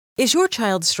Is your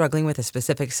child struggling with a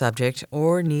specific subject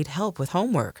or need help with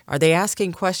homework? Are they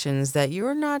asking questions that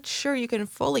you're not sure you can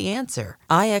fully answer?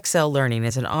 IXL Learning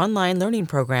is an online learning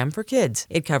program for kids.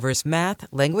 It covers math,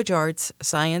 language arts,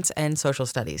 science, and social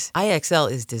studies. IXL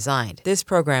is designed. This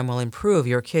program will improve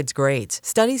your kids' grades.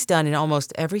 Studies done in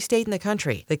almost every state in the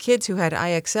country. The kids who had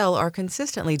IXL are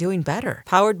consistently doing better.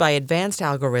 Powered by advanced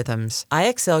algorithms,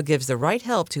 IXL gives the right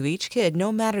help to each kid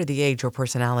no matter the age or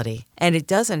personality. And it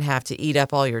doesn't have to eat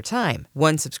up all your time.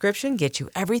 One subscription gets you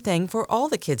everything for all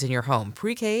the kids in your home,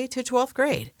 pre-K to 12th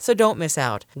grade. So don't miss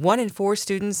out. 1 in 4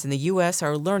 students in the U.S.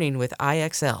 are learning with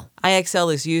IXL.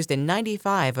 IXL is used in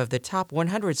 95 of the top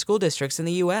 100 school districts in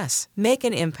the U.S. Make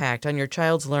an impact on your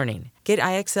child's learning. Get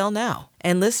IXL now.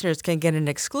 And listeners can get an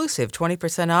exclusive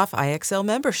 20% off IXL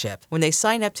membership when they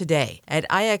sign up today at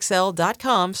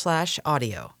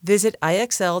IXL.com/audio. Visit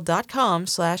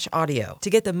IXL.com/audio to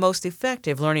get the most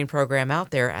effective learning program out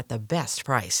there at the best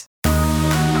price.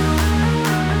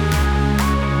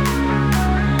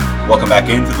 Welcome back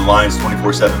into the Lions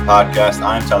 24/7 podcast.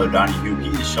 I'm Tyler Donahue. He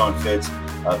is Sean Fitz.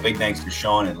 Big thanks to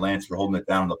Sean and Lance for holding it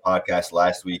down on the podcast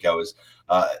last week. I was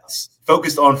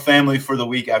focused on family for the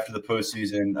week after the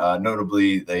postseason,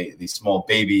 notably the small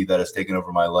baby that has taken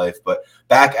over my life. But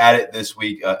back at it this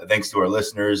week, thanks to our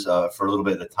listeners for a little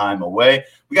bit of time away.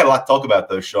 We got a lot to talk about,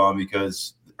 though, Sean,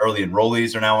 because early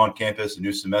enrollees are now on campus, a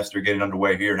new semester getting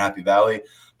underway here in Happy Valley.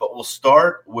 But we'll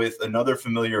start with another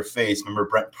familiar face. Remember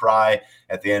Brent Pry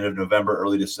at the end of November,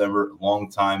 early December,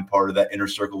 longtime part of that inner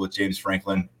circle with James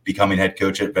Franklin, becoming head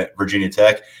coach at Virginia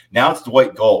Tech. Now it's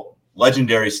Dwight Galt,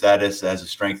 legendary status as a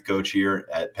strength coach here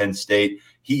at Penn State.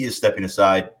 He is stepping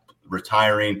aside,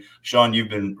 retiring. Sean, you've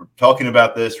been talking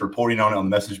about this, reporting on it on the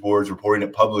message boards, reporting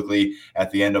it publicly at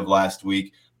the end of last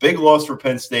week. Big loss for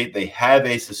Penn State. They have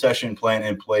a secession plan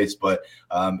in place, but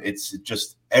it's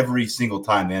just every single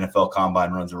time the NFL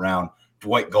Combine runs around,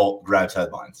 Dwight Galt grabs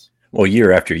headlines. Well,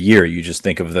 year after year, you just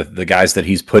think of the guys that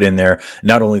he's put in there,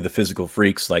 not only the physical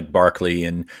freaks like Barkley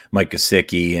and Mike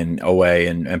Gesicki and Owe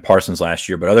and Parsons last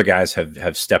year, but other guys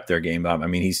have stepped their game up. I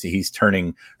mean, he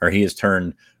has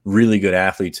turned really good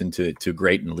athletes into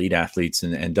great and elite athletes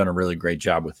and done a really great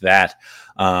job with that.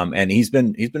 And he's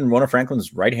been one of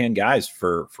Franklin's right-hand guys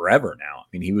for forever now. I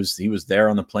mean, he was there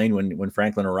on the plane when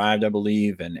Franklin arrived, I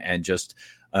believe, and just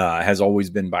has always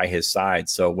been by his side.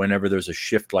 So whenever there's a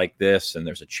shift like this and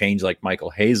there's a change like Michael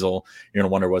Hazel, you're going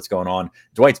to wonder what's going on.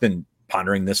 Dwight's been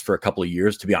pondering this for a couple of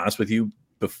years, to be honest with you.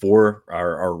 Before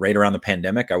or right around the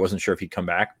pandemic, I wasn't sure if he'd come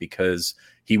back because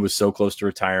he was so close to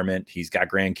retirement. He's got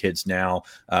grandkids now.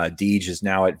 Deej is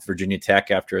now at Virginia Tech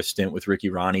after a stint with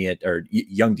Ricky Ronnie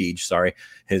young Deej, sorry,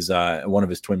 his one of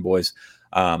his twin boys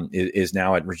is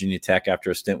now at Virginia Tech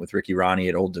after a stint with Ricky Ronnie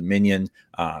at Old Dominion.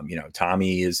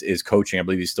 Tommy is coaching. I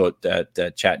believe he's still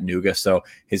at Chattanooga. So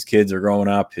his kids are growing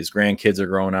up. His grandkids are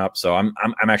growing up. So I'm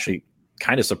actually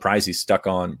kind of surprised he's stuck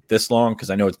on this long, because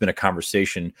I know it's been a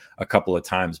conversation a couple of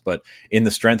times, but in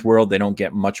the strength world, they don't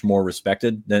get much more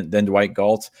respected than Dwight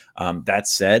Galt. That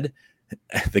said,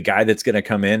 the guy that's going to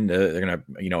come in, they're going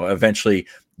to, eventually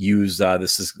use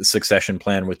this succession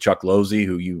plan with Chuck Losey,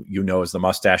 who you know is the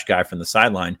mustache guy from the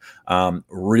sideline.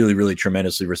 Really, really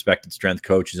tremendously respected strength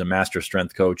coach. He's a master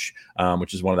strength coach,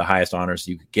 which is one of the highest honors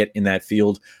you could get in that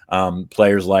field.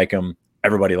 Players like him.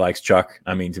 Everybody likes Chuck.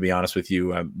 I mean, to be honest with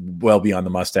you, well beyond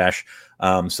the mustache.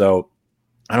 So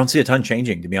I don't see a ton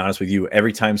changing, to be honest with you.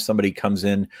 Every time somebody comes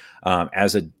in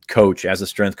as a coach, as a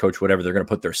strength coach, whatever, they're going to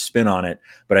put their spin on it.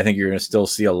 But I think you're going to still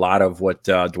see a lot of what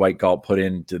Dwight Galt put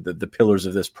into the pillars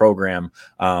of this program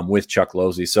with Chuck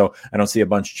Losey. So I don't see a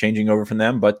bunch changing over from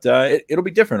them, but it'll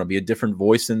be different. It'll be a different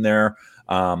voice in there.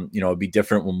 It'll be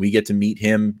different when we get to meet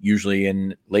him, usually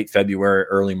in late February,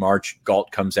 early March.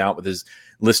 Galt comes out with his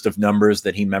list of numbers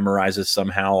that he memorizes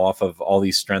somehow off of all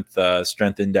these strength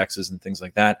indexes and things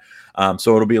like that.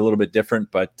 So it'll be a little bit different,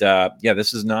 but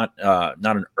this is not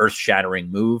an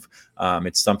earth-shattering move.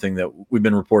 It's something that we've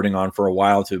been reporting on for a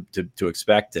while to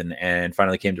expect, and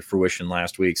finally came to fruition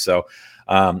last week. So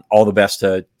all the best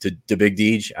to Big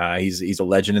Deej. He's a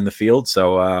legend in the field.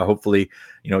 So hopefully,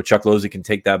 Chuck Losey can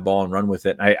take that ball and run with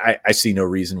it. I see no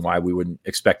reason why we wouldn't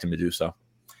expect him to do so.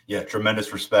 Yeah,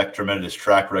 tremendous respect, tremendous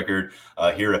track record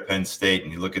here at Penn State.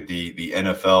 And you look at the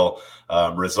NFL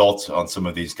results on some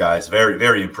of these guys, very,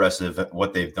 very impressive at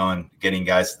what they've done, getting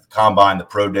guys to the Combine, the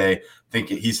Pro Day. I think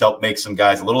he's helped make some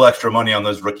guys a little extra money on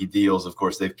those rookie deals. Of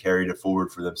course, they've carried it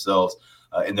forward for themselves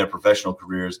in their professional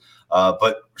careers.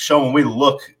 But Sean, when we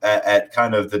look at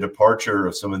kind of the departure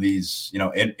of some of these,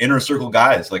 inner circle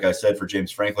guys, like I said, for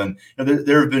James Franklin,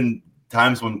 there have been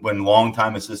times when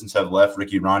longtime assistants have left.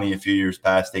 Ricky Ronnie a few years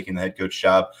past taking the head coach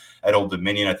job at Old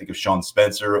Dominion. I think of Sean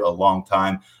Spencer, a long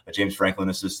time a James Franklin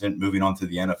assistant, moving on to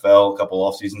the NFL a couple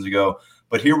off seasons ago.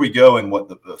 But here we go in what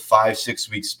the 5-6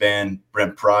 week span.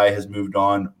 Brent Pry has moved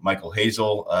on. Michael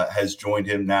Hazel has joined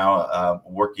him now,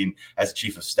 working as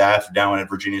chief of staff down at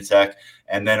Virginia Tech.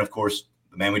 And then, of course,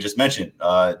 the man we just mentioned,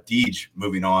 Deej,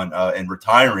 moving on and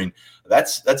retiring.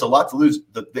 That's a lot to lose.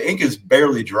 The ink is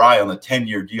barely dry on the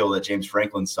 10-year deal that James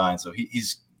Franklin signed. So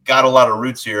he's got a lot of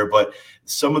roots here, but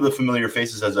some of the familiar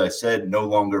faces, as I said, no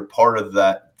longer part of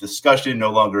that discussion,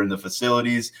 no longer in the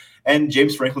facilities. And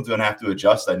James Franklin's going to have to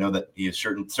adjust. I know that he has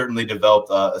certainly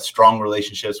developed strong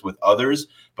relationships with others,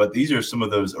 but these are some of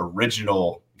those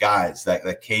original guys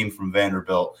that came from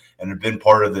Vanderbilt and have been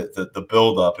part of the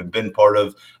buildup and been part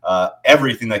of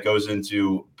everything that goes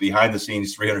into behind the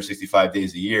scenes 365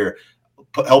 days a year,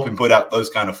 helping put out those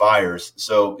kind of fires.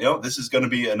 So, this is going to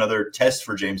be another test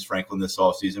for James Franklin this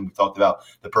offseason. We talked about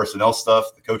the personnel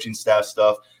stuff, the coaching staff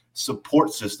stuff,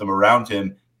 support system around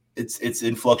him. It's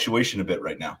in fluctuation a bit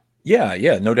right now.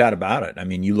 Yeah, no doubt about it. I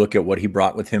mean, you look at what he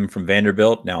brought with him from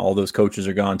Vanderbilt. Now all those coaches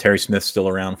are gone. Terry Smith's still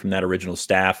around from that original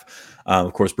staff.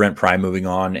 Of course, Brent Pry moving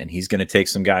on, and he's going to take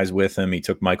some guys with him. He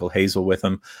took Michael Hazel with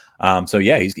him. So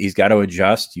yeah, he's got to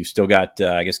adjust. You still got,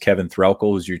 I guess, Kevin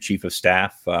Threlkel, who's your chief of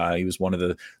staff. He was one of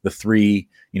the three,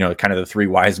 kind of the three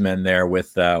wise men there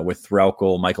with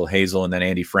Threlkel, Michael Hazel, and then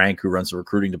Andy Frank, who runs the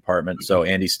recruiting department. So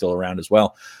Andy's still around as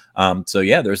well. So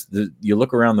yeah, you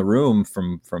look around the room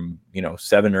from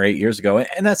 7 or 8 years ago,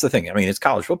 and that's the thing. I mean, it's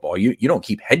college football. You don't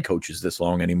keep head coaches this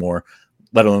long anymore,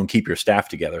 let alone keep your staff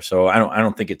together. So I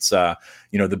don't think it's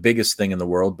the biggest thing in the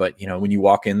world. But when you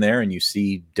walk in there and you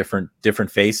see different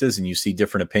faces and you see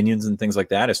different opinions and things like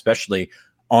that, especially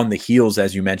on the heels,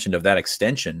 as you mentioned, of that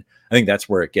extension, I think that's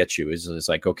where it gets you. Is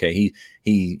like, okay,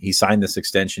 he signed this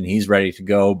extension, he's ready to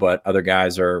go, but other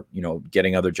guys are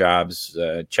getting other jobs,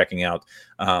 checking out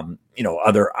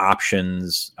other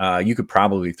options. You could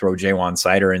probably throw Ja'Juan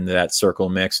Seider into that circle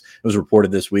mix. It was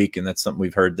reported this week, and that's something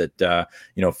we've heard that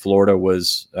Florida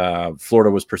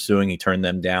was pursuing. He turned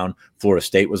them down. Florida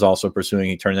State was also pursuing.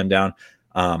 He turned them down.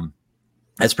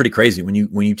 That's pretty crazy when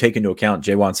you take into account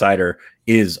Ja'Juan Seider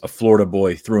is a Florida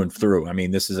boy through and through. I mean,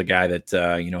 this is a guy that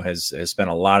has spent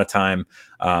a lot of time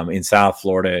in South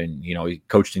Florida, and he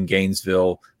coached in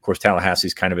Gainesville. Of course,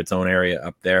 Tallahassee's kind of its own area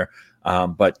up there.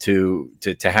 But to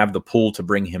have the pull to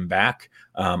bring him back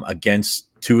against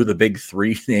two of the big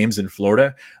three names in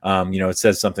Florida, it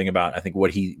says something about, I think,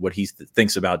 what he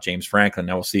thinks about James Franklin.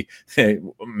 Now we'll see.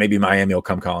 Maybe Miami will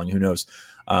come calling. Who knows?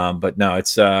 But no,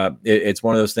 it's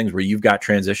one of those things where you've got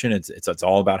transition. It's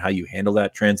all about how you handle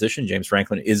that transition. James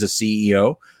Franklin is a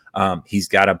CEO. He's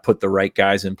got to put the right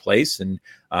guys in place, and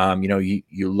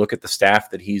you look at the staff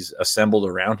that he's assembled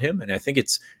around him, and I think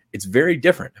it's very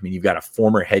different. I mean, you've got a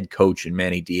former head coach in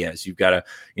Manny Diaz. You've got a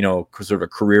sort of a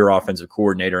career offensive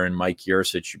coordinator in Mike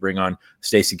Yurcich. You bring on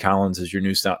Stacy Collins as your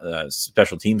new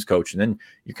special teams coach, and then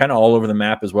you're kind of all over the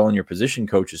map as well in your position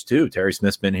coaches too. Terry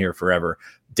Smith's been here forever.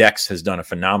 Dex has done a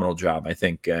phenomenal job, I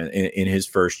think, in his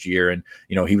first year, and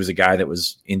he was a guy that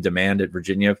was in demand at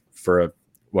Virginia for a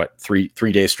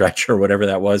 3-day stretch or whatever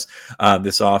that was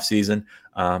this offseason.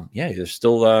 There's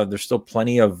still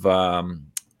plenty of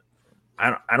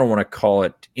I don't want to call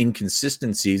it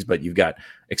inconsistencies, but you've got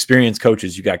experienced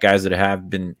coaches. You've got guys that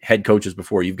have been head coaches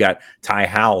before. You've got Ty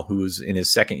Howell, who's in his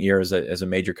second year as a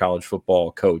major college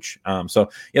football coach.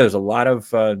 There's a lot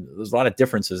of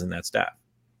differences in that staff.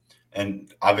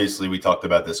 And obviously, we talked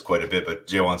about this quite a bit, but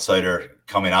Ja'Juan Seider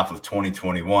coming off of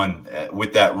 2021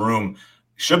 with that room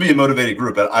should be a motivated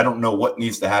group. I don't know what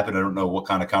needs to happen. I don't know what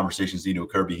kind of conversations need to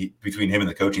occur between him and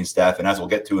the coaching staff. And as we'll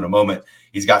get to in a moment,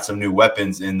 he's got some new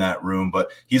weapons in that room, but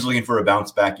he's looking for a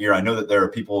bounce back year. I know that there are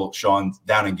people, Sean,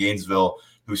 down in Gainesville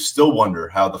who still wonder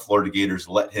how the Florida Gators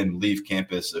let him leave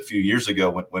campus a few years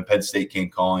ago when Penn State came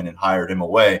calling and hired him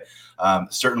away.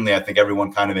 Certainly, I think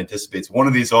everyone kind of anticipates one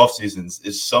of these off seasons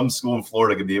is some school in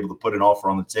Florida could be able to put an offer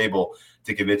on the table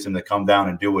to convince him to come down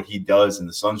and do what he does in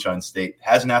the Sunshine State.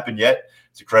 Hasn't happened yet.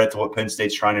 It's a credit to what Penn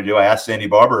State's trying to do. I asked Sandy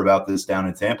Barber about this down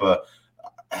in Tampa.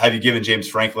 Have you given James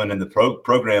Franklin and the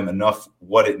program enough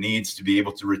what it needs to be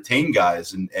able to retain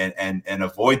guys and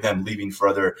avoid them leaving for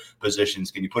other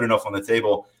positions? Can you put enough on the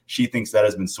table? She thinks that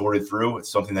has been sorted through.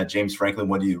 It's something that James Franklin,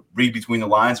 whether you read between the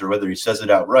lines or whether he says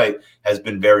it outright, has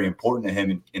been very important to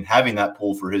him in having that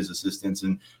pool for his assistants.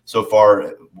 And so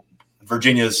far,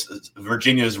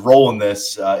 Virginia's role in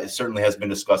this it certainly has been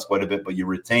discussed quite a bit, but you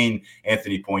retain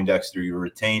Anthony Poindexter, you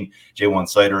retain Ja'Juan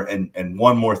Seider. And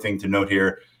one more thing to note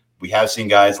here, we have seen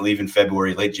guys leave in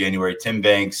February, late January, Tim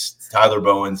Banks, Tyler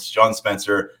Bowens, Sean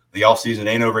Spencer, the offseason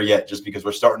ain't over yet, just because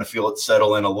we're starting to feel it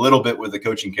settle in a little bit with the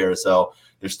coaching carousel.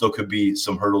 There still could be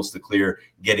some hurdles to clear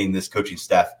getting this coaching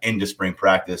staff into spring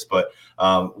practice. But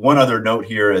one other note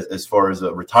here, as far as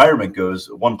retirement goes,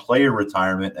 one player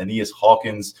retirement, Aeneas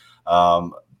Hawkins,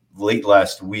 late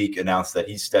last week announced that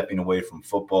he's stepping away from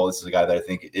football. This is a guy that I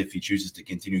think, if he chooses to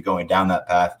continue going down that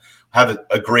path, have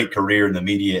a great career in the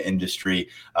media industry,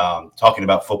 talking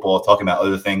about football, talking about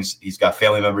other things. He's got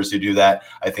family members who do that.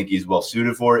 I think he's well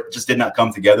suited for it. Just did not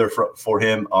come together for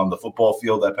him on the football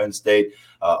field at Penn State.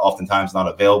 Oftentimes not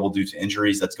available due to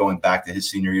injuries. That's going back to his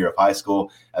senior year of high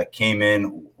school. Came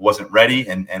in, wasn't ready,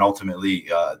 and ultimately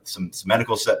some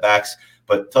medical setbacks.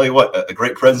 But tell you what, a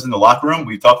great presence in the locker room.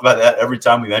 We've talked about that every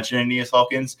time we mention Aeneas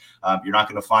Hawkins. You're not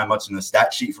going to find much in the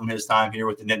stat sheet from his time here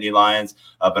with the Nittany Lions,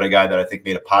 but a guy that I think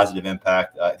made a positive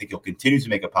impact. I think he'll continue to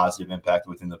make a positive impact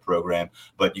within the program,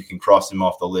 but you can cross him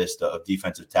off the list of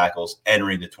defensive tackles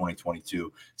entering the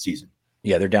 2022 season.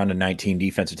 Yeah, they're down to 19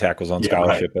 defensive tackles on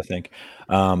scholarship, right. I think.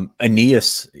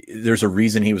 Aeneas, there's a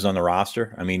reason he was on the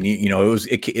roster. I mean,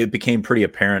 it became pretty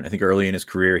apparent, I think, early in his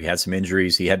career. He had some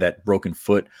injuries. He had that broken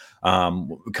foot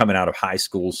coming out of high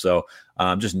school. So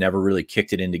just never really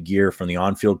kicked it into gear from the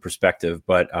on-field perspective,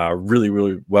 but really,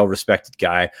 really well-respected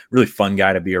guy, really fun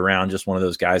guy to be around. Just one of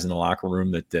those guys in the locker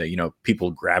room that,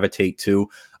 people gravitate to.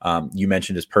 You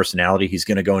mentioned his personality. He's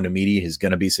going to go into media. He's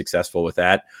going to be successful with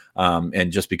that.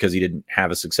 And just because he didn't have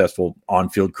a successful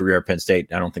on-field career at Penn State,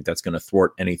 I don't think that's going to thwart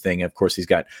anything. Of course, he's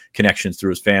got connections through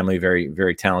his family, very,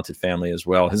 very talented family as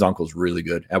well. His uncle's really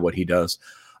good at what he does.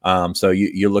 So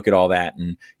you look at all that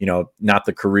and, not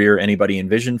the career anybody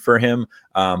envisioned for him,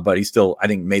 but he still, I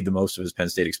think, made the most of his Penn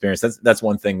State experience. That's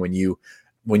one thing when you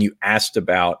asked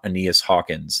about Aeneas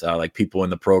Hawkins, like people in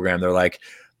the program, they're like,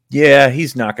 yeah,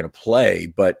 he's not going to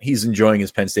play, but he's enjoying his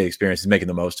Penn State experience. He's making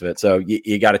the most of it. So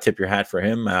you got to tip your hat for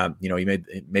him. He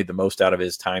made the most out of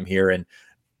his time here. And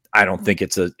I don't think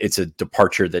it's a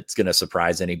departure that's going to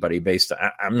surprise anybody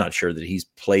I'm not sure that he's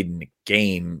played in a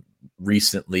game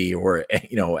recently or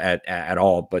at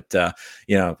all, but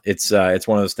it's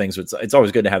one of those things. It's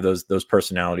always good to have those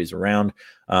personalities around,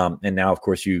 and now of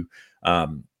course you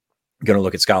going to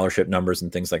look at scholarship numbers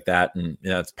and things like that, and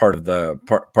it's part of the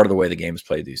way the game is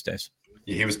played these days.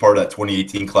 Yeah, he was part of that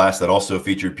 2018 class that also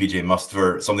featured PJ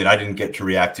Mustipher, something I didn't get to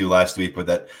react to last week, but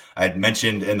that I had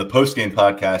mentioned in the post-game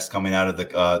podcast coming out of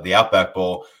the Outback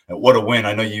Bowl. What a win.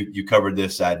 I know you covered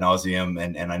this ad nauseum,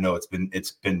 and I know it's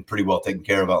been pretty well taken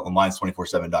care of on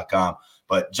Lions247.com.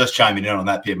 But just chiming in on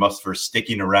that, PJ Mustipher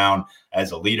sticking around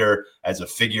as a leader, as a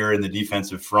figure in the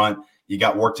defensive front. You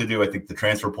got work to do. I think the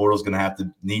transfer portal is going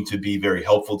to need to be very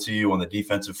helpful to you on the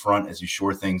defensive front as you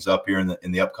shore things up here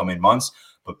in the upcoming months.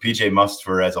 But PJ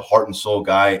Mustipher, as a heart and soul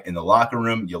guy in the locker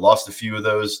room, you lost a few of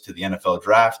those to the NFL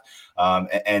draft,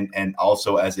 and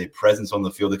also as a presence on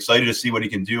the field. Excited to see what he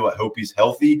can do. I hope he's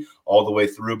healthy all the way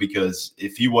through, because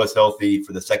if he was healthy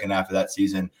for the second half of that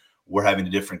season, we're having a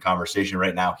different conversation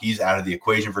right now. He's out of the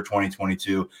equation for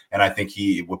 2022, and I think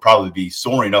he would probably be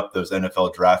soaring up those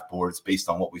NFL draft boards based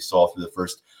on what we saw through the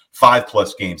first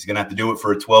 5+ games. He's going to have to do it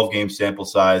for a 12-game sample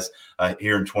size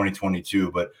here in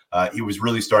 2022, but he was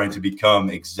really starting to become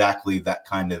exactly that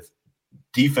kind of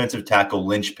defensive tackle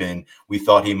linchpin we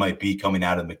thought he might be coming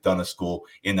out of McDonough School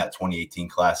in that 2018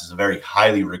 class. Is a very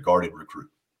highly regarded recruit.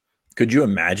 Could you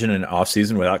imagine an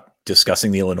offseason without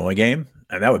discussing the Illinois game?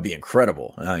 And that would be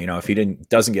incredible. If he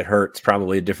doesn't get hurt, it's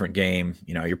probably a different game.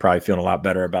 You're probably feeling a lot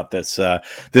better about this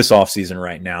offseason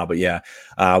right now. But yeah,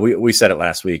 we said it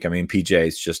last week. I mean, PJ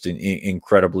is just an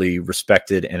incredibly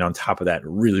respected, and on top of that,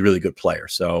 really, really good player.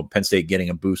 So Penn State getting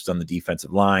a boost on the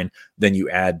defensive line. Then you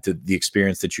add to the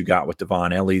experience that you got with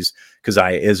Devon Ellies,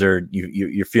 Keziah Izzard.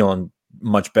 You're feeling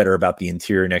much better about the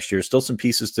interior next year. Still some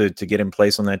pieces to get in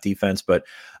place on that defense, but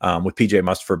with PJ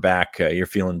Mustipher back, you're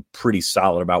feeling pretty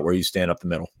solid about where you stand up the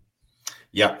middle.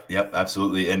 Yep,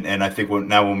 absolutely. And I think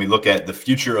when we look at the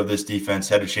future of this defense,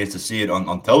 had a chance to see it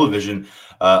on television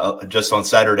just on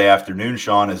Saturday afternoon.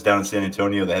 Sean is down in San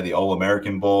Antonio. They had the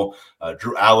All-American Bowl.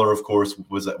 Drew Aller, of course,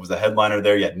 was a headliner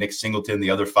there. You had Nick Singleton, the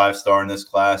other 5-star in this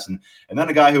class, and then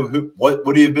a guy who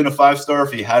would he have been a 5-star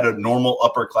if he had a normal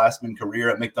upperclassman career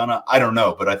at McDonough? I don't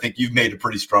know, but I think you've made a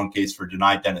pretty strong case for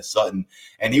Denai Dennis Sutton,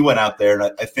 and he went out there,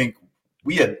 and I think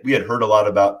we had heard a lot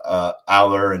about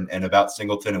Aller and about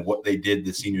Singleton and what they did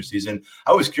this senior season.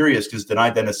 I was curious because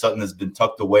Dani Dennis Sutton has been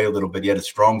tucked away a little bit. He had a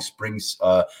strong spring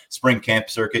camp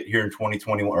circuit here in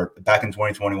 2021 or back in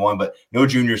 2021, but no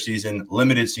junior season,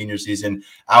 limited senior season,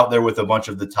 out there with a bunch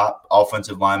of the top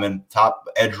offensive linemen, top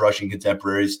edge rushing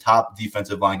contemporaries, top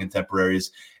defensive line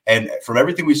contemporaries. And from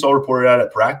everything we saw reported out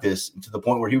at practice, to the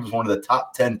point where he was one of the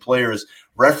top 10 players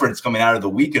referenced coming out of the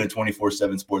week in a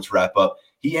 24/7 Sports wrap-up,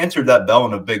 he answered that bell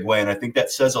in a big way. And I think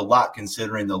that says a lot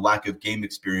considering the lack of game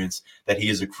experience that he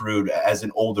has accrued as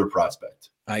an older prospect.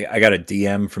 I got a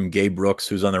DM from Gabe Brooks,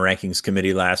 who's on the rankings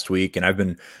committee last week, and I've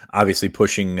been obviously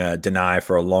pushing Dani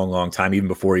for a long, long time, even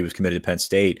before he was committed to Penn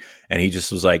State. And he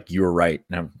just was like, "You were right."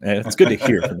 Now, it's good to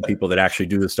hear from the people that actually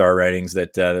do the star ratings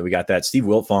that we got that. Steve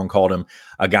Wiltfong called him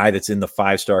a guy that's in the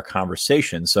 5-star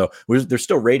conversation. So there's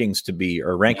still rankings to be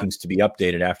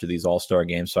updated after these all-star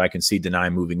games. So I can see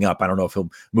Dani moving up. I don't know if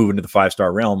he'll move into the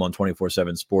 5-star realm on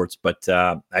 24/7 Sports, but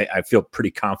I feel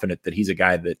pretty confident that he's a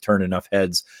guy that turned enough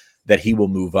heads that he will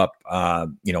move up,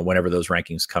 whenever those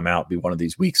rankings come out, be one of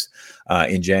these weeks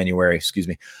in January, excuse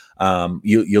me.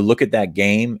 You look at that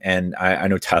game, and I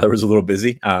know Tyler was a little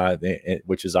busy,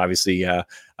 which is obviously,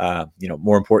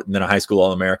 more important than a high school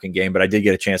All-American game, but I did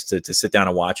get a chance to sit down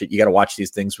and watch it. You got to watch these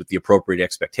things with the appropriate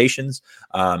expectations.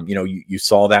 You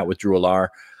saw that with Drew Allar.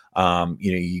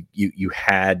 You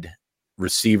had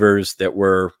receivers that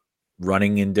were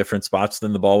running in different spots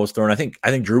than the ball was thrown. I think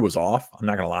Drew was off. I'm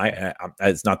not going to lie.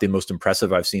 It's not the most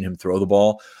impressive I've seen him throw the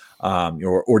ball,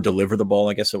 or deliver the ball,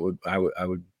 I guess I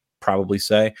would probably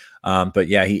say. But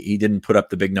yeah, he didn't put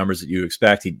up the big numbers that you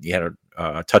expect. He had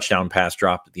a touchdown pass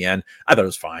drop at the end. I thought it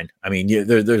was fine. I mean,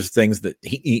 there's things that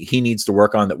he needs to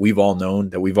work on that we've all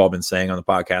known, that we've all been saying on the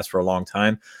podcast for a long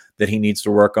time, that he needs to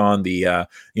work on,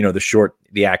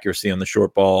 the accuracy on the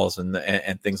short balls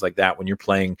and things like that. When you're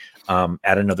playing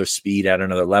at another speed, at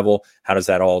another level, how does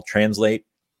that all translate?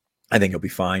 I think he'll be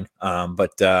fine.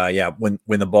 But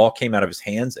when the ball came out of his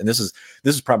hands, and this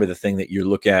is probably the thing that you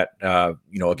look at,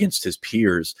 against his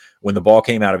peers, when the ball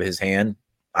came out of his hand,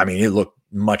 I mean, it looked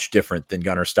much different than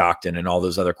Gunnar Stockton and all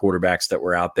those other quarterbacks that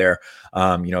were out there,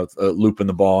 looping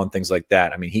the ball and things like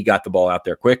that. I mean, he got the ball out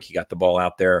there quick. He got the ball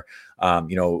out there,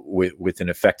 with an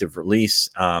effective release.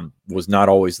 Was not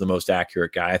always the most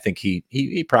accurate guy. I think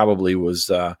he probably was,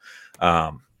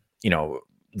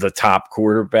 the top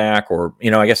quarterback, or,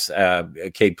 I guess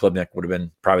Cade Klubnik would have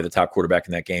been probably the top quarterback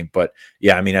in that game. But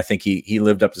yeah, I mean, I think he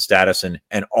lived up to status,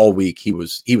 and all week he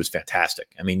was fantastic.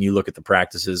 I mean, you look at the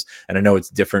practices, and I know it's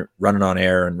different running on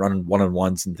air and running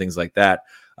one-on-ones and things like that.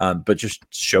 But just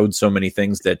showed so many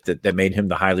things that made him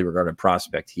the highly regarded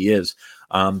prospect he is.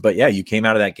 But yeah, you came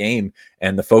out of that game,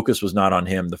 and the focus was not on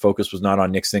him. The focus was not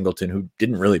on Nick Singleton, who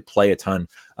didn't really play a ton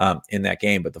in that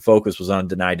game, but the focus was on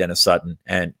Dani Dennis Sutton,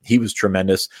 and he was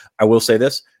tremendous. I will say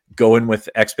this: go in with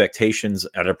expectations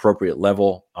at an appropriate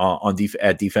level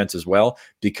at defense as well,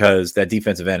 because that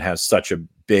defensive end has such a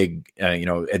big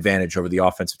advantage over the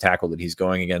offensive tackle that he's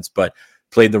going against. But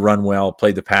played the run well,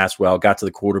 played the pass well, got to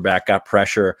the quarterback, got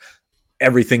pressure.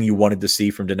 Everything you wanted to see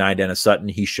from Dani Dennis Sutton,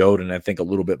 he showed, and I think a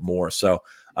little bit more. So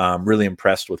really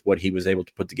impressed with what he was able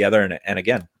to put together. And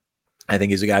again, I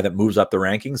think he's a guy that moves up the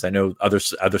rankings. I know other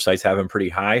sites have him pretty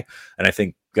high, and I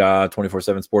think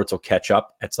 24/7 Sports will catch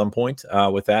up at some point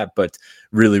with that. But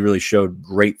really, really showed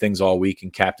great things all week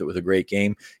and capped it with a great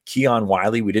game. Keon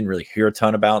Wiley, we didn't really hear a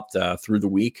ton about through the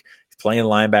week. Playing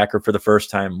linebacker for the first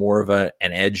time, more of an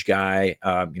edge guy,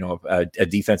 a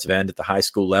defensive end at the high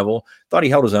school level. Thought he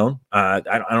held his own. I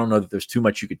don't know that there's too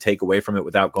much you could take away from it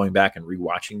without going back and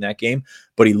rewatching that game,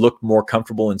 but he looked more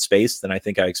comfortable in space than I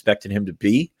think I expected him to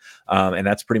be. And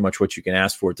that's pretty much what you can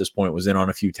ask for at this point. Was in on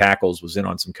a few tackles, was in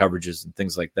on some coverages and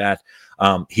things like that.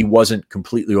 He wasn't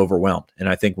completely overwhelmed. And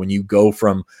I think when you go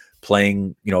from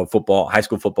playing, football, high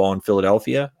school football in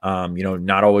Philadelphia,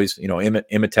 not always,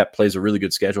 Imhotep plays a really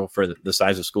good schedule for the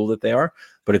size of school that they are,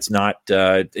 but it's not,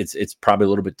 it's probably a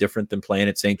little bit different than playing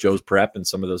at St. Joe's Prep and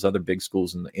some of those other big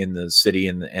schools in the city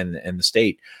and the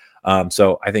state.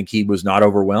 So I think he was not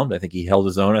overwhelmed. I think he held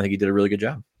his own. I think he did a really good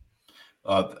job.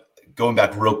 Going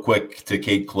back real quick to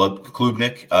Cade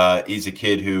Klubnik, he's a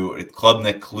kid who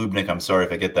Klubnik. I'm sorry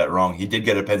if I get that wrong. He did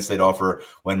get a Penn State offer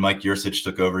when Mike Yursich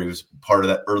took over. He was part of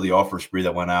that early offer spree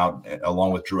that went out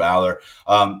along with Drew Aller.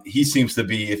 He seems to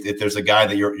be, if there's a guy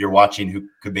that you're watching who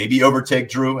could maybe overtake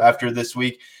Drew after this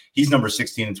week, he's number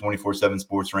 16 in 24/7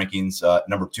 Sports rankings,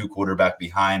 number 2 quarterback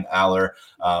behind Aller,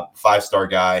 5-star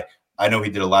guy. I know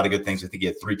he did a lot of good things. I think he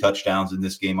had 3 touchdowns in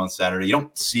this game on Saturday. You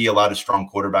don't see a lot of strong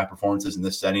quarterback performances in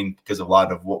this setting because of a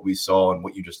lot of what we saw and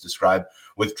what you just described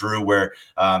with Drew, where,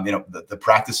 the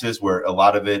practices where a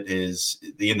lot of it is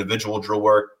the individual drill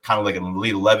work, kind of like an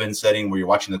Elite 11 setting where you're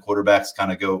watching the quarterbacks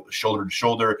kind of go shoulder to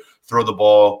shoulder, throw the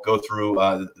ball, go through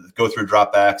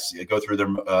dropbacks, go through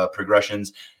their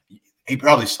progressions. He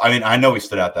probably, I know he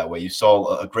stood out that way. You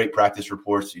saw a great practice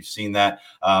reports. You've seen that.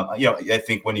 I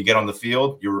think when you get on the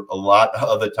field, you're a lot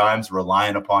of the times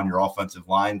relying upon your offensive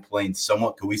line playing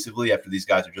somewhat cohesively after these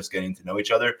guys are just getting to know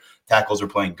each other. Tackles are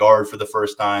playing guard for the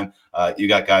first time. You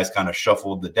got guys kind of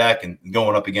shuffled the deck and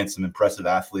going up against some impressive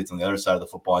athletes on the other side of the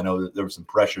football. I know that there was some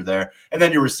pressure there. And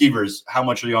then your receivers, how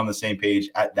much are you on the same page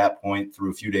at that point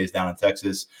through a few days down in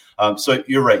Texas? So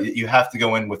you're right. You have to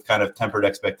go in with kind of tempered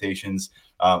expectations.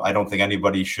 I don't think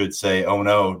anybody should say, oh,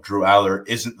 no, Drew Allar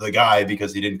isn't the guy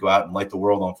because he didn't go out and light the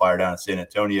world on fire down in San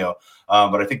Antonio.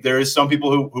 But I think there is some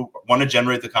people who want to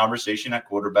generate the conversation at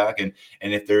quarterback. And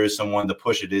if there is someone to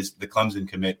push, it is the Clemson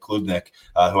commit, Klubnik,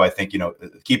 who I think,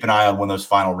 keep an eye on when those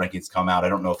final rankings come out. I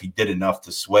don't know if he did enough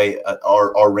to sway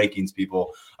our rankings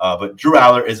people. But Drew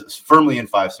Allar is firmly in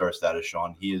 5-star status,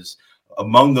 Sean. He is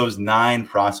among those 9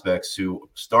 prospects who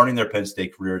starting their Penn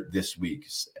State career this week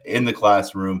in the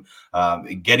classroom,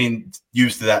 getting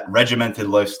used to that regimented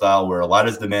lifestyle where a lot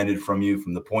is demanded from you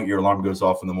from the point your alarm goes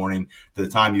off in the morning to the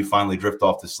time you finally drift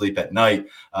off to sleep at night.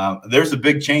 There's a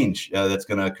big change that's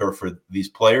going to occur for these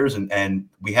players. And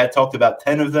we had talked about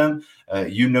 10 of them.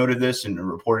 You noted this and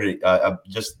reported it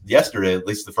just yesterday, at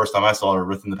least the first time I saw it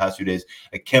within the past few days.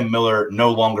 Kim Miller,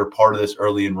 no longer part of this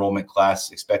early enrollment class,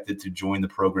 expected to join the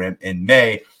program in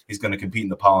May. He's going to compete in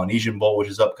the Polynesian Bowl, which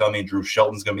is upcoming. Drew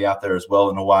Shelton's going to be out there as well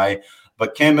in Hawaii.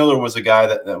 But Cam Miller was a guy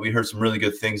that we heard some really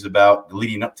good things about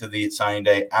leading up to the signing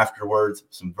day, afterwards,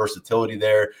 some versatility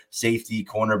there, safety,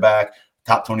 cornerback,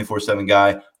 top 24/7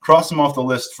 guy. Cross him off the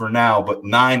list for now, but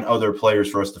 9 other players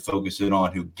for us to focus in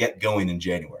on who get going in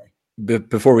January.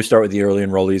 Before we start with the early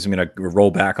enrollees, I'm going to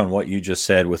roll back on what you just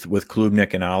said with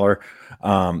Klubnik and Allar.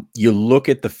 You look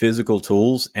at the physical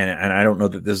tools, and I don't know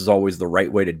that this is always the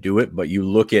right way to do it, but you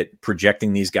look at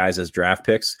projecting these guys as draft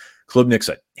picks. Klubnik's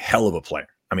a hell of a player.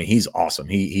 I mean, he's awesome.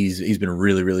 He's been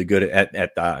really, really good at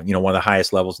one of the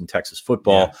highest levels in Texas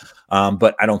football. Yeah.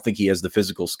 But I don't think he has the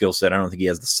physical skill set. I don't think he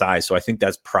has the size. So I think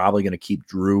that's probably going to keep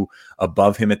Drew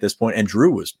above him at this point. And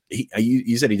Drew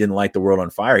you said he didn't light the world on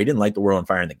fire. He didn't light the world on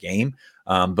fire in the game.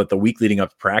 But the week leading up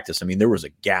to practice, I mean, there was a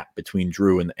gap between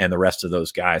Drew and the rest of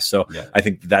those guys. So yeah. I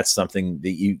think that's something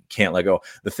that you can't let go.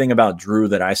 The thing about Drew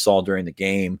that I saw during the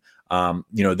game,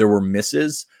 there were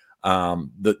misses.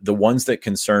 The ones that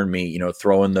concern me,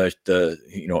 throwing the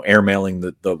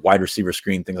airmailing the wide receiver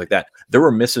screen, things like that. There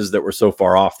were misses that were so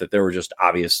far off that there were just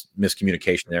obvious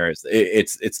miscommunication there.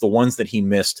 It's the ones that he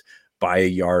missed by a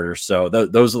yard or so.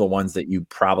 Those are the ones that you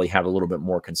probably have a little bit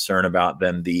more concern about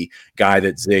than the guy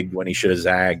that zigged when he should have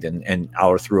zagged and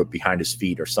Allar threw it behind his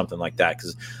feet or something like that.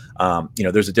 Because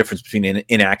there's a difference between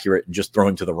inaccurate and just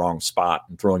throwing to the wrong spot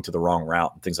and throwing to the wrong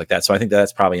route and things like that. So I think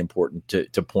that's probably important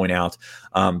to point out.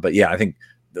 But yeah, I think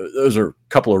those are a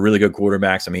couple of really good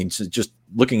quarterbacks. I mean, just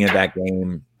looking at that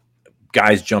game,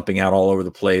 guys jumping out all over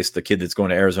the place. The kid that's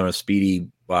going to Arizona, Speedy,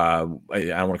 I don't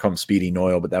want to call him Speedy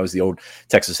Noyle, but that was the old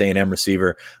Texas A&M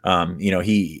receiver.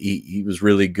 He was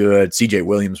really good. CJ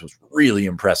Williams was really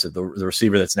impressive. The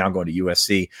receiver that's now going to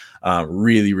USC,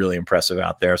 really, really impressive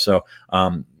out there. So,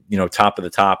 top of the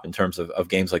top in terms of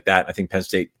games like that. I think Penn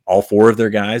State, all 4 of their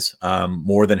guys,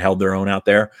 more than held their own out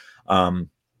there.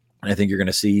 I think you're going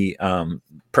to see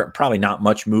probably not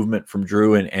much movement from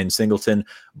Drew and Singleton,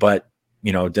 but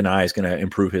Deni is going to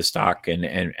improve his stock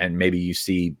and maybe you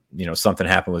see, something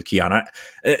happen with Keon.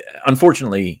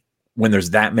 Unfortunately, when there's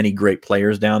that many great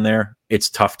players down there, it's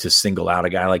tough to single out a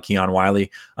guy like Keon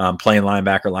Wiley. Playing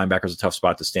linebacker. Linebacker's a tough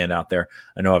spot to stand out there.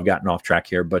 I know I've gotten off track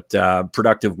here, but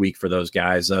productive week for those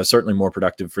guys. Certainly more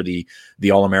productive for the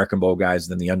All-American Bowl guys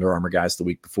than the Under Armour guys the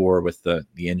week before with the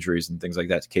injuries and things like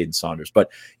that to Caden Saunders. But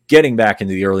getting back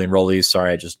into the early enrollees,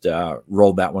 sorry, I just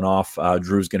rolled that one off.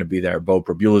 Drew's going to be there. Bo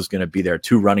Prabula's going to be there.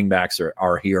 2 running backs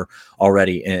are here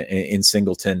already in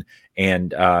Singleton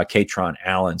and Katron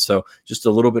Allen. So just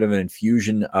a little bit of an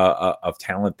infusion of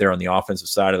talent there on the offensive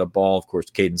side of the ball. Of course,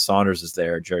 Caden Saunders is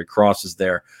there. Jerry Cross is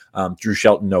there. Drew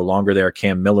Shelton no longer there.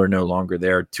 Cam Miller no longer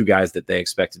there. 2 guys that they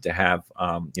expected to have,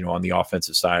 on the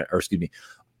offensive side,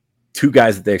 2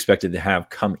 guys that they expected to have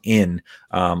come in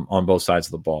on both sides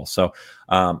of the ball. So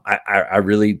I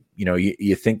really,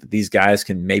 you think that these guys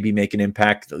can maybe make an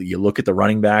impact. You look at the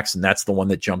running backs, and that's the one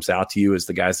that jumps out to you as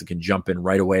the guys that can jump in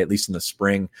right away, at least in the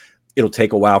spring. It'll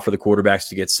take a while for the quarterbacks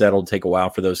to get settled, take a while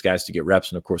for those guys to get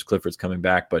reps. And of course, Clifford's coming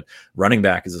back, but running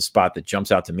back is a spot that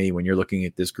jumps out to me when you're looking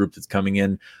at this group that's coming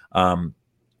in,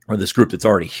 or this group that's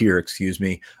already here, excuse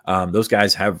me. Those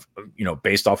guys have,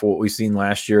 based off of what we've seen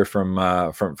last year from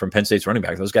Penn State's running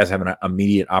back, those guys have an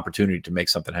immediate opportunity to make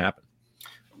something happen.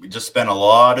 We just spent a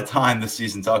lot of time this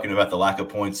season talking about the lack of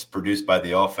points produced by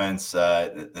the offense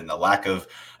and the lack of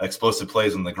explosive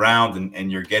plays on the ground,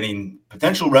 and you're getting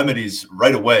potential remedies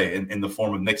right away in the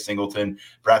form of Nick Singleton,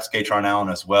 perhaps Kaytron Allen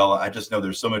as well. I just know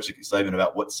there's so much excitement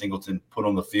about what Singleton put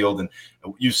on the field, and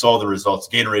you saw the results.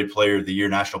 Gatorade Player of the Year,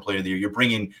 National Player of the Year. You're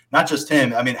bringing not just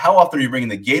him. I mean, how often are you bringing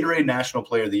the Gatorade National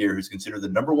Player of the Year, who's considered the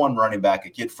 #1 running back,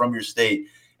 a kid from your state,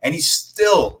 and he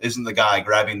still isn't the guy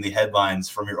grabbing the headlines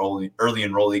from your early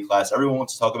enrollee class? Everyone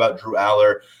wants to talk about Drew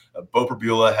Aller. Beau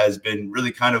Pribula has been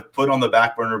really kind of put on the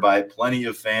back burner by plenty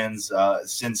of fans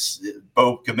since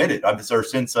Beau committed,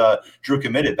 since Drew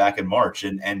committed back in March,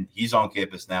 and he's on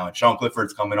campus now. And Sean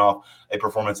Clifford's coming off a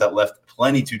performance that left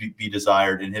plenty to be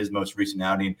desired in his most recent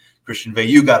outing. Christian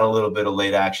Veilleux got a little bit of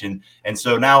late action. And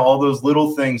so now all those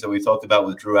little things that we talked about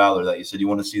with Drew Aller that you said you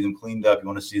want to see them cleaned up, you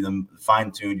want to see them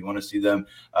fine-tuned, you want to see them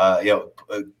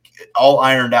all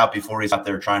ironed out before he's out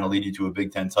there trying to lead you to a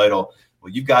Big Ten title.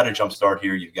 Well, you've got to jumpstart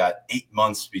here. You've got 8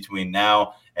 months between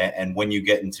now and when you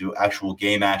get into actual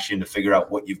game action to figure out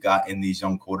what you've got in these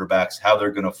young quarterbacks, how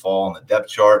they're going to fall on the depth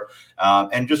chart,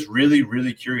 and just really,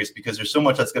 really curious because there's so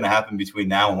much that's going to happen between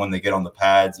now and when they get on the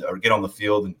pads or get on the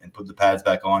field and put the pads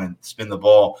back on and spin the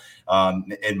ball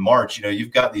in March.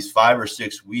 You've got these 5 or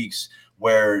 6 weeks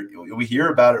where we hear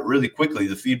about it really quickly.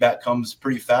 The feedback comes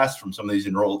pretty fast from some of these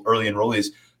early enrollees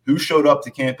who showed up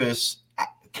to campus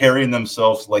carrying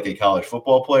themselves like a college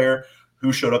football player,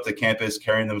 who showed up to campus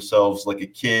carrying themselves like a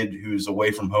kid who's away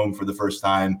from home for the first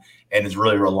time and is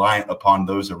really reliant upon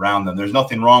those around them. There's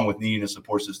nothing wrong with needing a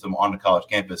support system on a college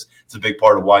campus. It's a big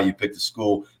part of why you picked the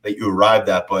school that you arrived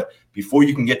at. But before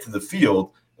you can get to the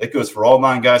field, it goes for all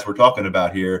 9 guys we're talking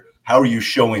about here. How are you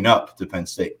showing up to Penn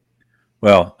State?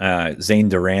 Well, Zane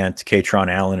Durant, Kaytron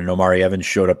Allen, and Omari Evans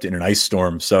showed up in an ice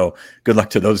storm. So good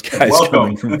luck to those guys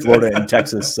coming from Florida and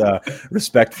Texas,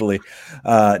 respectfully.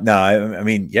 I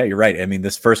mean, yeah, you're right. I mean,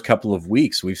 this first couple of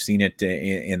weeks, we've seen it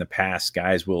in the past.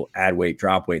 Guys will add weight,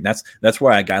 drop weight. And that's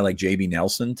why a guy like JB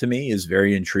Nelson, to me, is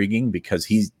very intriguing because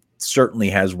he's certainly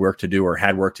has work to do or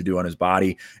had work to do on his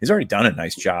body. He's already done a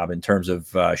nice job in terms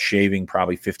of shaving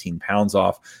probably 15 pounds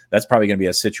off. That's probably going to be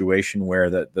a situation where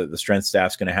the strength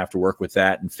staff's going to have to work with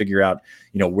that and figure out,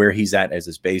 where he's at as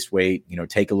his base weight,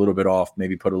 take a little bit off,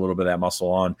 maybe put a little bit of that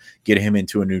muscle on, get him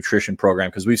into a nutrition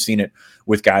program. Because we've seen it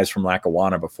with guys from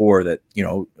Lackawanna before that,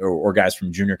 or guys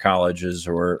from junior colleges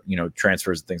or,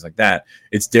 transfers and things like that.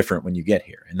 It's different when you get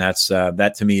here. And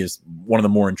that to me is one of the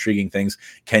more intriguing things.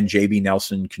 Can JB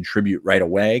Nelson contribute right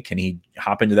away? Can he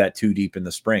hop into that too deep in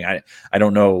the spring? I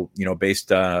don't know,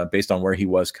 based on where he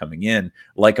was coming in,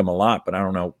 like him a lot, but I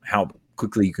don't know how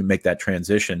quickly you can make that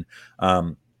transition.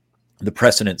 The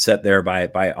precedent set there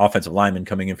by offensive linemen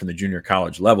coming in from the junior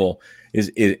college level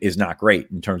is not great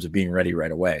in terms of being ready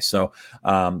right away. So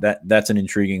that's an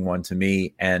intriguing one to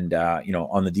me. And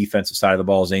on the defensive side of the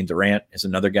ball, Zane Durant is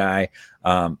another guy.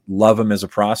 Love him as a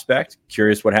prospect.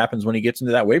 Curious what happens when he gets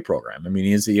into that weight program. I mean,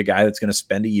 is he a guy that's going to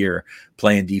spend a year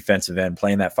playing defensive end,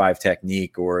 playing that 5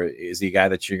 technique, or is he a guy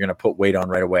that you're going to put weight on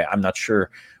right away? I'm not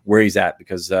sure where he's at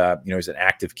because he's an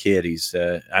active kid. He's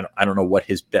I don't know what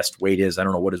his best weight is. I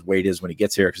don't know what his weight is when he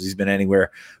gets here because he's been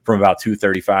anywhere from about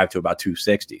 235 to about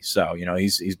 260. So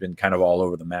he's been kind of all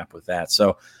over the map with that.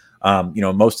 So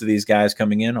most of these guys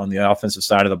coming in on the offensive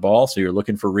side of the ball. So you're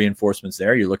looking for reinforcements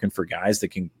there. You're looking for guys that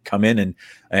can come in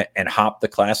and hop the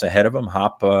class ahead of them,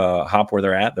 hop where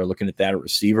they're at. They're looking at that at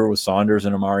receiver with Saunders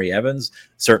and Omari Evans,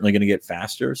 certainly going to get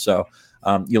faster. So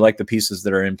you like the pieces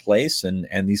that are in place, and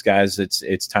these guys,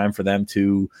 it's time for them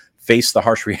to face the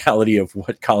harsh reality of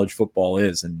what college football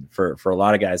is. And for a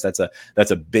lot of guys, that's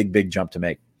a big jump to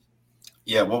make.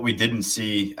 Yeah, what we didn't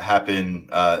see happen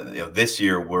this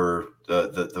year were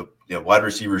the wide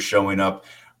receivers showing up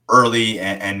early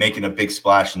and making a big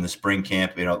splash in the spring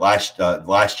camp.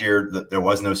 Last year there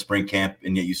was no spring camp,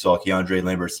 and yet you saw Keandre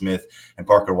Lambert-Smith and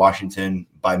Parker Washington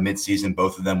by midseason.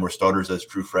 Both of them were starters as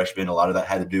true freshmen. A lot of that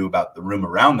had to do about the room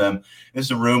around them. This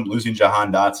is a room losing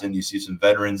Jahan Dotson. You see some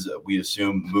veterans, we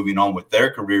assume, moving on with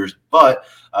their careers. But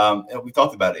we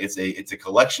talked about it. It's a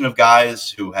collection of guys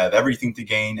who have everything to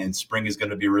gain, and spring is going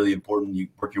to be really important. You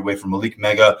work your way from Malik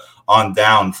Mega on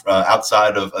down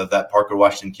outside of that Parker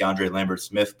Washington, Keandre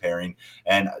Lambert-Smith pairing.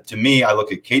 And to me, I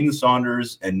look at Caden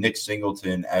Saunders and Nick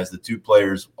Singleton as the 2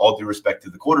 players, all due respect to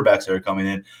the quarterbacks that are coming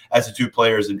in, as the 2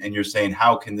 players. And you're saying, how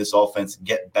how can this offense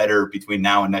get better between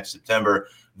now and next September?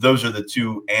 Those are the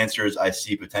two answers I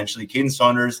see potentially. Caden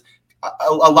Saunders,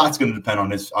 a lot's going to depend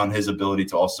on his ability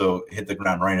to also hit the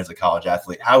ground running as a college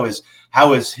athlete. How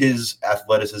is his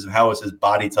athleticism? How is his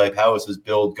body type? How is his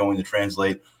build going to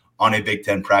translate on a Big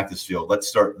Ten practice field? Let's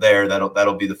start there.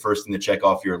 That'll be the first thing to check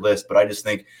off your list. But I just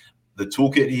think the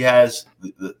toolkit he has,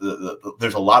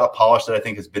 there's a lot of polish that I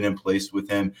think has been in place with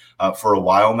him for a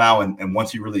while now. And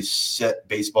once he really set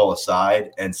baseball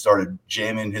aside and started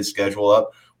jamming his schedule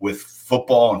up with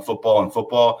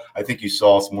football, I think you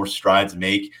saw some more strides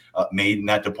made in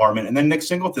that department. And then Nick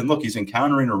Singleton, look, he's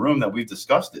encountering a room that we've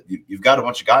discussed it. You've got a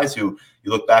bunch of guys who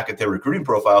you look back at their recruiting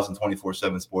profiles in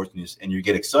 24/7 Sports and you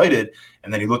get excited.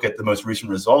 And then you look at the most recent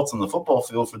results on the football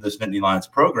field for this Nittany Lions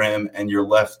program, and you're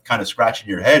left kind of scratching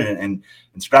your head and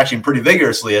scratching pretty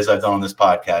vigorously, as I've done on this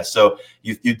podcast. So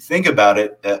you'd think about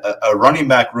it, a running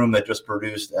back room that just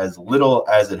produced as little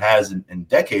as it has in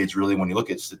decades, really, when you look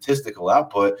at statistical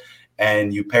output.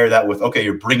 And you pair that with, okay,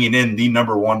 you're bringing in the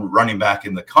number one running back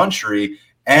in the country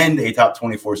and a top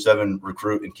 24/7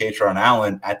 recruit in Katron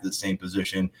Allen at the same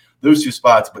position. Those two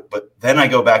spots. But then I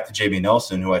go back to JB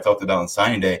Nelson, who I talked about on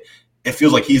signing day. It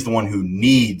feels like he's the one who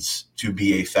needs to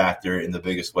be a factor in the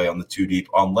biggest way on the two deep,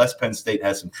 unless Penn State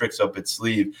has some tricks up its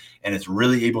sleeve and it's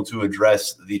really able to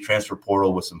address the transfer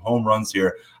portal with some home runs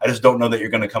here. I just don't know that you're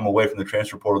going to come away from the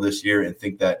transfer portal this year and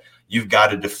think that you've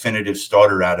got a definitive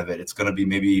starter out of it. It's going to be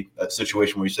maybe a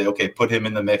situation where you say, okay, put him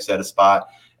in the mix at a spot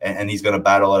and he's going to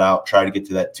battle it out, try to get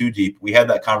to that two deep. We had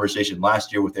that conversation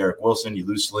last year with Eric Wilson. You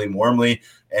lose Salim Wormley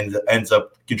and ends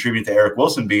up contributing to Eric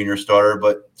Wilson being your starter.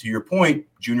 But to your point,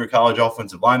 junior college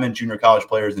offensive linemen, junior college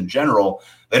players in general,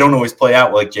 they don't always play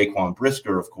out like Jaquan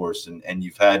Brisker, of course. And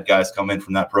you've had guys come in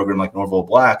from that program like Norval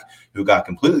Black, who got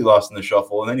completely lost in the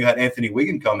shuffle. And then you had Anthony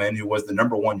Wiggin come in, who was the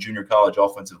number one junior college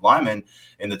offensive lineman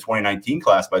in the 2019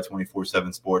 class by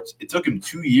 24/7 Sports. It took him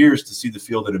 2 years to see the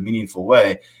field in a meaningful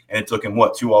way. And it took him,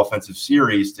 2 offensive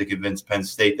series to convince Penn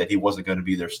State that he wasn't going to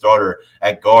be their starter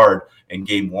at guard in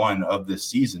game 1 of this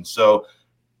season. So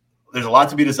there's a lot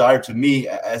to be desired to me.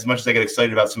 As much as I get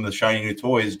excited about some of the shiny new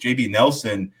toys, JB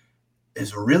Nelson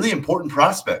is a really important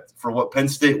prospect for what Penn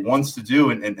State wants to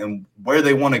do and where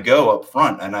they want to go up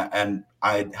front. And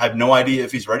I have no idea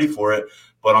if he's ready for it.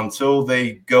 But until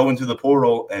they go into the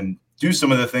portal and do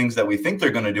some of the things that we think they're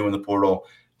going to do in the portal,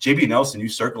 JB Nelson, you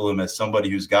circle him as somebody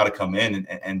who's got to come in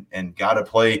and got to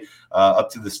play up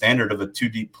to the standard of a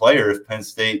two-deep player if Penn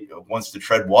State wants to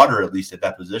tread water, at least at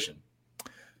that position.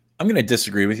 I'm going to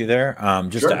disagree with you there.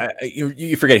 Sure.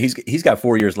 You forget he's got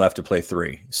 4 years left to play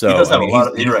 3. So he does have a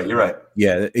lot. You're right.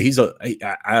 Yeah,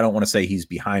 I don't want to say he's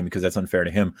behind because that's unfair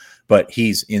to him, but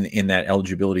he's in that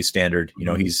eligibility standard. You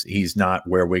know, he's not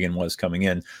where Wiggin was coming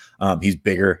in. He's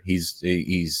bigger.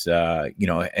 He's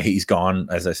gone,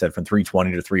 as I said, from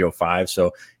 320 to 305.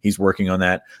 So he's working on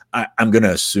that. I'm going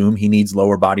to assume he needs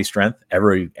lower body strength.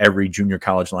 Every junior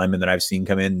college lineman that I've seen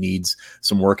come in needs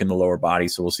some work in the lower body.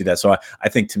 So we'll see that. So I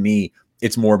think to me,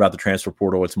 it's more about the transfer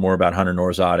portal. It's more about Hunter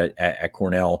Norzad at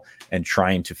Cornell and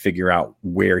trying to figure out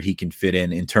where he can fit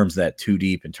in terms of that two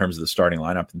deep, in terms of the starting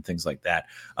lineup and things like that.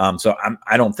 So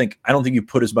I don't think you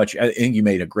put as much. I think you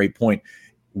made a great point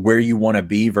where you want to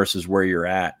be versus where you're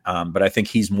at. But I think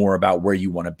he's more about where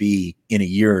you want to be in a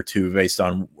year or two based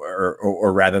on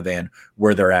or rather than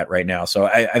where they're at right now. So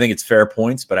I think it's fair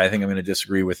points, but I think I'm going to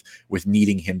disagree with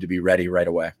needing him to be ready right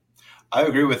away. I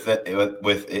agree with that,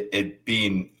 with it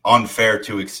being unfair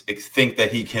to think that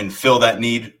he can fill that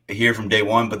need here from day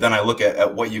one. But then I look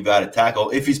at what you got at tackle.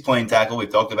 If he's playing tackle, we've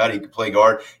talked about it, he could play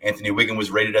guard. Anthony Wiggin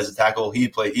was rated as a tackle. He's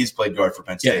played guard for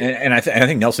Penn State. Yeah, and I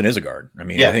think Nelson is a guard. I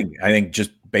mean, yeah. I think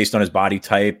just based on his body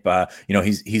type,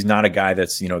 he's not a guy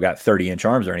that's got 30-inch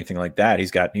arms or anything like that.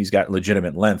 He's got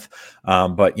legitimate length.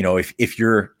 But if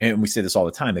you're, and we say this all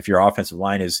the time, if your offensive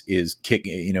line is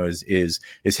kicking,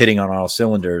 is hitting on all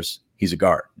cylinders, he's a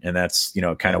guard. And that's,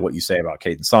 kind of what you say about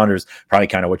Caden Saunders, probably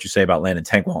kind of what you say about Landon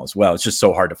Tankwell as well. It's just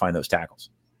so hard to find those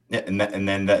tackles. Yeah, and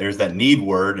then there's that need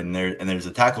word, and there's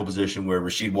a tackle position where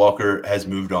Rasheed Walker has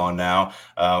moved on now.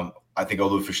 I think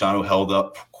Olu Fashanu held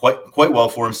up quite well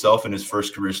for himself in his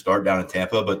first career start down in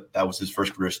Tampa, but that was his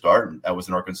first career start. And that was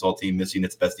an Arkansas team missing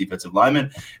its best defensive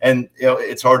lineman. And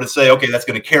it's hard to say, okay, that's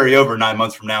going to carry over 9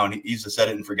 months from now, and he's a set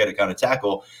it and forget it kind of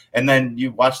tackle. And then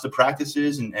you watch the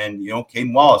practices, and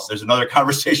Caden Wallace. There's another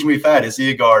conversation we've had. Is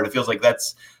he a guard? It feels like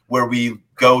that's where we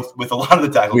go with a lot of the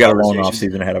tackle. We got a long off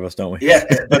season ahead of us, don't we? Yeah,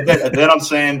 but then I'm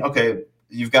saying, okay,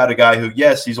 you've got a guy who,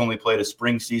 yes, he's only played a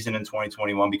spring season in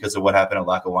 2021 because of what happened at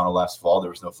Lackawanna last fall. There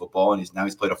was no football, and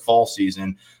he's played a fall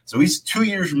season. So he's 2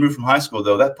 years removed from high school,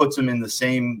 though. That puts him in the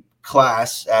same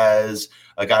class as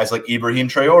guys like Ibrahim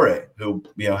Traore, who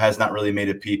has not really made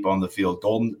a peep on the field.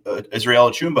 Golden Israel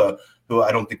Achumba, who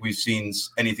I don't think we've seen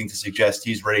anything to suggest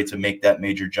he's ready to make that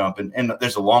major jump. And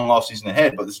there's a long offseason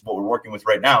ahead, but this is what we're working with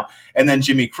right now. And then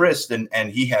Jimmy Christ, and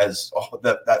he has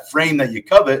that frame that you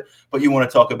covet, but you want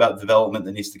to talk about development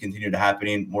that needs to continue to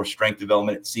happen, more strength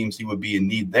development. It seems he would be in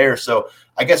need there. So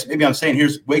I guess maybe I'm saying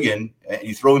here's Wiggin, and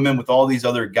you throw him in with all these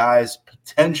other guys,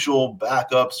 potential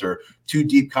backups or two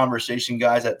deep conversation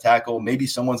guys at tackle. Maybe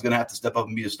someone's going to have to step up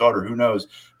and be a starter. Who knows?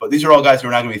 But these are all guys who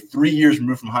are not going to be 3 years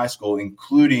removed from high school,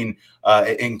 including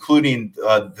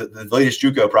the latest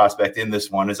JUCO prospect in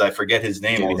this one, as I forget his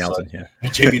name. JB Nelson,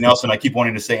 JB Nelson. I keep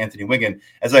wanting to say Anthony Wiggin.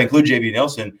 As I include JB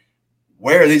Nelson,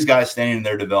 where are these guys standing in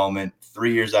their development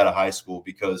 3 years out of high school?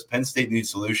 Because Penn State needs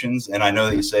solutions. And I know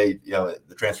that you say,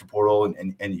 the transfer portal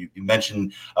and you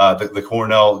mentioned the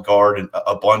Cornell guard and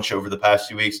a bunch over the past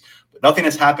few weeks, but nothing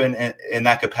has happened in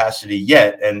that capacity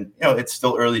yet. And, it's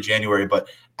still early January, but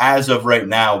as of right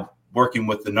now, working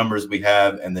with the numbers we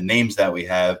have and the names that we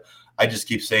have, I just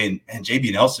keep saying, and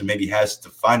JB Nelson maybe has to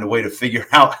find a way to figure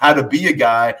out how to be a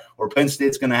guy, or Penn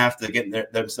State's going to have to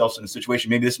get themselves in a situation,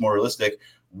 maybe this is more realistic,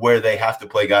 where they have to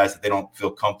play guys that they don't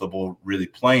feel comfortable really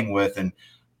playing with. And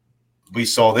we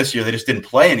saw this year, they just didn't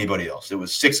play anybody else. It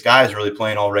was 6 guys really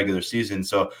playing all regular season.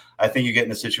 So I think you get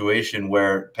in a situation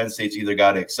where Penn State's either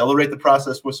got to accelerate the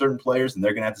process with certain players, and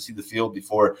they're going to have to see the field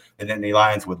before the Nittany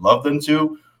Lions would love them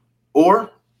to,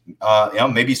 or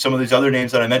maybe some of these other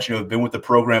names that I mentioned who have been with the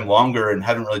program longer and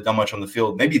haven't really done much on the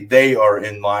field, maybe they are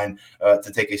in line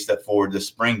to take a step forward this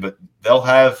spring, but they'll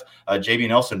have JB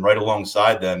Nelson right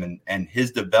alongside them, and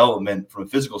his development from a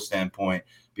physical standpoint,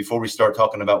 before we start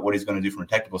talking about what he's going to do from a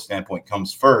technical standpoint,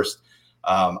 comes first.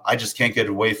 I just can't get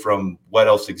away from what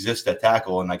else exists at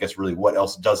tackle, and I guess really what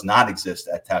else does not exist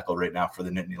at tackle right now for the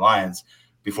Nittany Lions,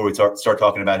 before we start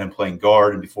talking about him playing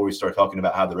guard, and before we start talking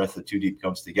about how the rest of the 2 deep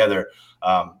comes together.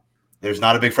 There's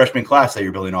not a big freshman class that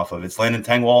you're building off of. It's Landon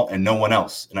Tengwall and no one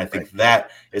else. And I think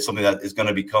that is something that is going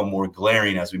to become more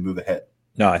glaring as we move ahead.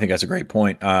 No, I think that's a great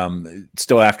point.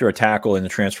 Still after a tackle in the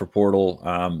transfer portal,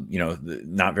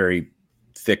 not very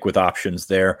thick with options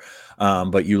there.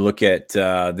 But you look at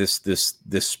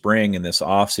this spring and this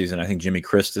offseason, I think Jimmy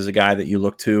Christ is a guy that you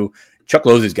look to. Chuck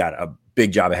Losey's got a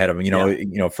big job ahead of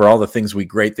him. For all the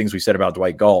great things we said about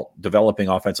Dwight Galt, developing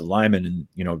offensive linemen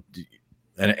and,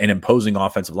 an imposing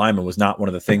offensive lineman was not one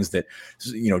of the things that,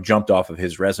 jumped off of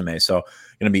his resume. So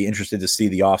going to be interested to see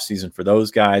the offseason for those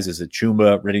guys. Is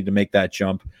Achumba ready to make that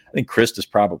jump? I think Christ is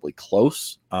probably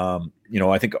close. I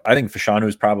think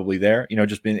Fashanu's probably there,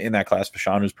 just being in that class.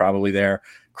 Fashanu's probably there.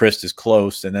 Christ is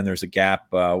close. And then there's a gap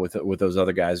with those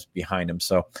other guys behind him.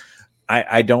 So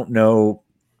I don't know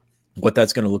what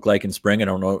that's going to look like in spring. I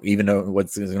don't know what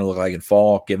it's going to look like in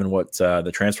fall, given what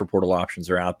the transfer portal options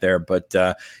are out there. But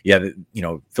Phil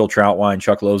Troutwine,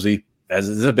 Chuck Losey, this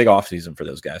is a big offseason for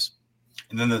those guys.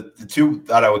 And then the 2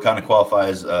 that I would kind of qualify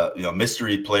as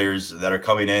mystery players that are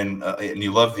coming in, and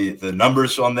you love the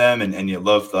numbers on them, and you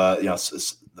love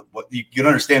what you can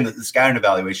understand the scouting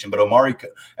evaluation. But Omari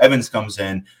Evans comes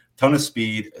in. Ton of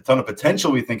speed, a ton of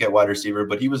potential, we think, at wide receiver,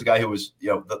 but he was a guy who was,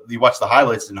 you watch the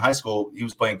highlights in high school, he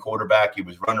was playing quarterback, he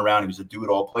was running around, he was a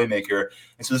do-it-all playmaker,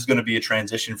 and so this is going to be a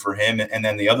transition for him. And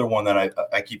then the other one that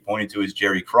I keep pointing to is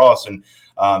Jerry Cross, and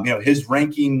his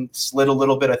ranking slid a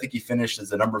little bit. I think he finished as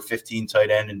the number 15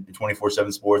 tight end in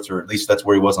 24/7 Sports, or at least that's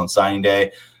where he was on signing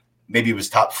day. Maybe he was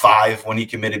top 5 when he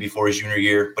committed before his junior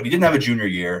year, but he didn't have a junior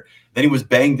year. Then he was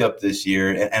banged up this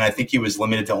year, and I think he was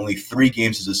limited to only 3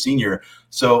 games as a senior.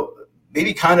 So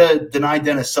maybe kind of denied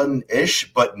Dennis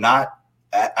Sutton-ish, but not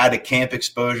at a camp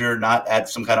exposure, not at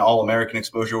some kind of All-American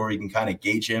exposure where you can kind of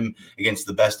gauge him against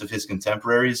the best of his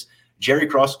contemporaries. Jerry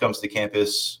Cross comes to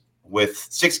campus with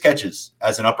 6 catches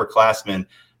as an upperclassman,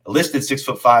 listed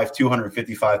 6'5",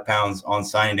 255 pounds on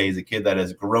signing day. He's a kid that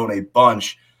has grown a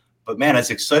bunch. But, man, as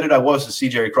excited I was to see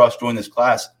Jerry Cross join this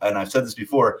class, and I've said this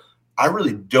before, I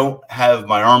really don't have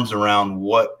my arms around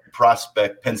what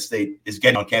prospect Penn State is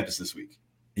getting on campus this week.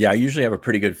 Yeah, I usually have a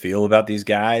pretty good feel about these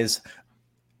guys.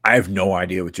 I have no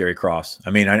idea with Jerry Cross. I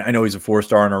mean, I know he's a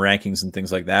 4-star in our rankings and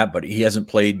things like that, but he hasn't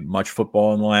played much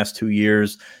football in the last 2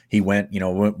 years. He went,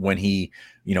 when he,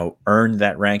 earned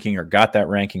that ranking or got that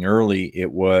ranking early,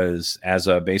 it was as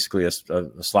basically a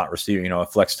slot receiver, a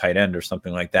flex tight end or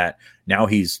something like that. Now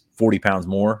he's 40 pounds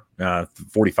more,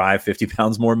 45, 50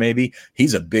 pounds more, maybe.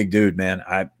 He's a big dude, man.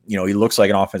 He looks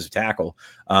like an offensive tackle,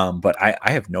 but I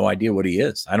have no idea what he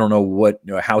is. I don't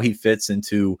know how he fits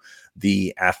into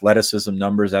the athleticism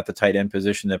numbers at the tight end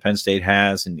position that Penn State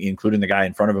has, and including the guy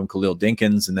in front of him, Khalil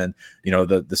Dinkins, and then,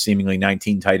 the seemingly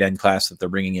 19 tight end class that they're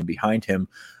bringing in behind him.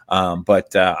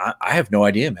 But I have no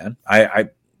idea, man.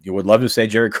 You would love to say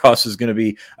Jerry Cross is going to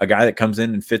be a guy that comes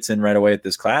in and fits in right away at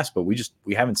this class, but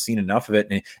we haven't seen enough of it,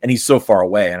 and he's so far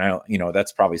away. And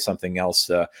that's probably something else.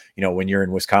 When you're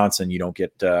in Wisconsin, you don't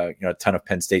get a ton of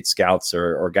Penn State scouts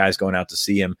or guys going out to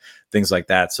see him, things like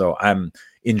that. So I'm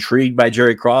intrigued by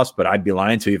Jerry Cross, but I'd be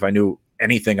lying to you if I knew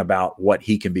anything about what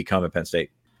he can become at Penn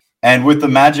State. And with the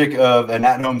magic of an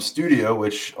at-home studio,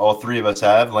 which all three of us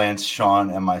have, Lance, Sean,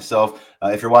 and myself,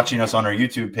 if you're watching us on our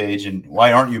YouTube page, and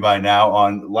why aren't you by now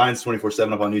on Lions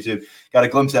 24/7 up on YouTube, got a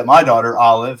glimpse at my daughter,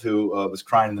 Olive, who was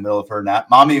crying in the middle of her nap.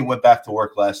 Mommy went back to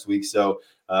work last week, so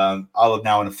Olive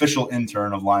now an official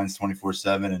intern of Lions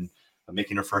 24/7 and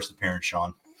making her first appearance,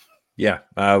 Sean. Yeah,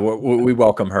 we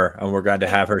welcome her, and we're glad to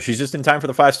have her. She's just in time for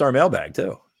the 5-star mailbag,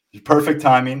 too. Perfect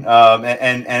timing.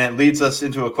 And it leads us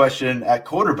into a question at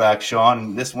quarterback,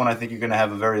 Sean. This one I think you're going to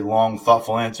have a very long,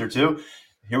 thoughtful answer to.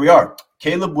 Here we are.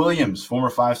 Caleb Williams,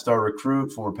 former 5-star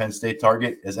recruit, former Penn State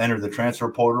target, has entered the transfer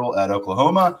portal at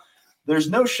Oklahoma. There's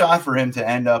no shot for him to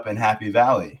end up in Happy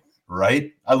Valley,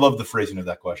 right? I love the phrasing of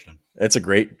that question. That's a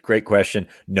great question.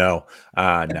 No,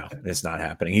 it's not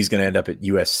happening. He's going to end up at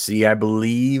USC, I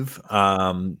believe.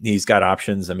 He's got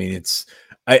options. I mean,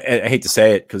 I hate to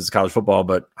say it because it's college football,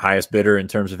 but highest bidder in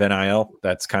terms of NIL,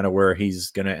 that's kind of where he's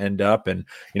going to end up. And,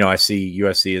 I see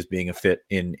USC as being a fit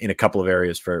in a couple of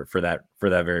areas for that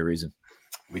very reason.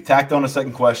 We tacked on a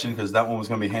second question because that one was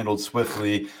going to be handled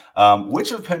swiftly.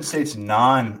 Which of Penn State's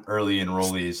non-early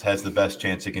enrollees has the best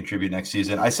chance to contribute next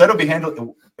season? I said it'll be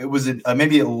handled. It was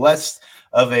maybe less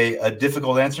of a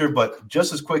difficult answer, but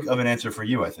just as quick of an answer for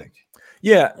you, I think.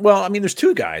 Yeah, well, I mean, there's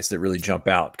two guys that really jump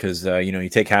out because you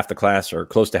take half the class or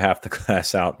close to half the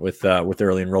class out with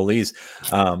early enrollees.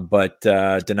 But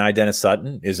Dani Dennis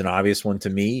Sutton is an obvious one to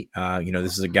me.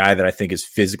 This is a guy that I think is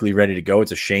physically ready to go.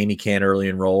 It's a shame he can't early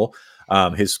enroll.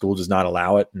 His school does not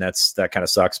allow it, and that kind of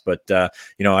sucks. But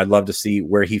I'd love to see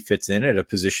where he fits in at a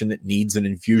position that needs an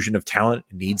infusion of talent,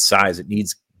 it needs size, it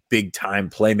needs big time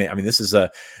playmate. I mean, this is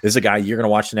a guy you're going to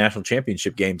watch the national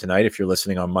championship game tonight. If you're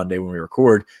listening on Monday when we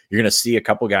record, you're going to see a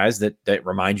couple guys that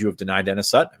remind you of Dani Dennis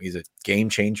Sutton. I mean, he's a game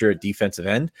changer at defensive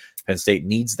end. Penn State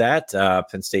needs that.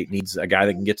 Penn State needs a guy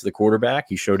that can get to the quarterback.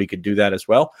 He showed he could do that as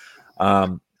well.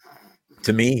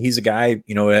 To me, he's a guy,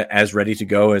 as ready to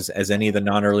go as any of the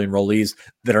non-early enrollees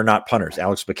that are not punters.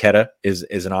 Alex Bacchetta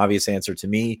is an obvious answer to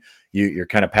me. You're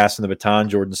kind of passing the baton.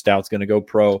 Jordan Stout's going to go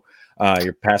pro.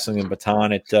 You're passing the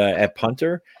baton at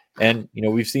punter. And,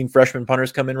 we've seen freshman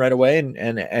punters come in right away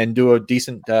and do a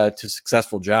decent to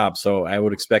successful job. So I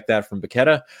would expect that from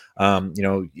Bacchetta.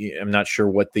 I'm not sure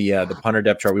what the punter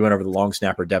depth chart. We went over the long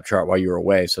snapper depth chart while you were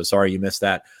away. So sorry you missed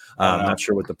that. I'm not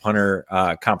sure what the punter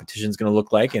competition is going to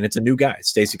look like. And it's a new guy.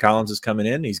 Stacey Collins is coming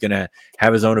in. He's going to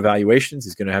have his own evaluations.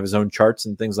 He's going to have his own charts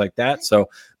and things like that. So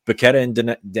Bacchetta and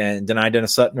Dani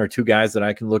Dennis Sutton are two guys that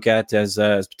I can look at as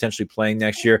potentially playing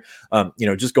next year.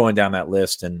 Just going down that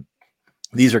list, and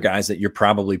these are guys that you're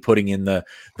probably putting in the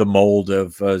mold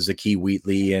of Zakee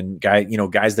Wheatley and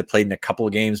guys that played in a couple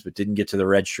of games but didn't get to the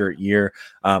redshirt year.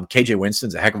 KJ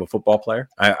Winston's a heck of a football player.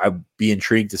 I'd be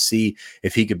intrigued to see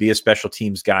if he could be a special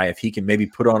teams guy, if he can maybe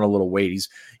put on a little weight. He's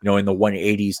in the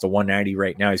 180s to 190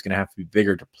 right now. He's going to have to be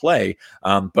bigger to play,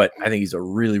 but I think he's a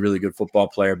really, really good football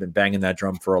player. Been banging that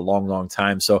drum for a long, long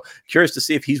time. So curious to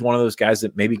see if he's one of those guys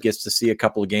that maybe gets to see a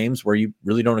couple of games where you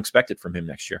really don't expect it from him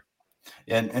next year.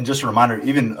 And just a reminder,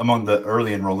 even among the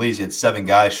early enrollees, you had 7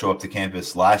 guys show up to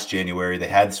campus last January. They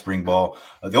had spring ball.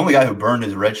 The only guy who burned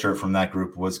his red shirt from that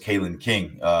group was Kalen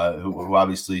King, who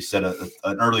obviously set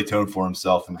an early tone for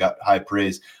himself and got high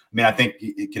praise. I mean, I think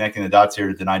connecting the dots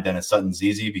here to Dani Dennis Sutton's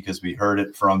easy because we heard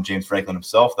it from James Franklin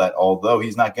himself that although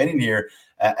he's not getting here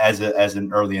as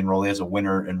an early enrollee, as a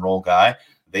winner enroll guy,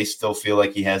 they still feel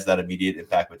like he has that immediate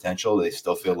impact potential. They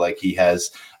still feel like he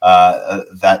has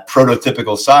that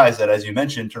prototypical size that, as you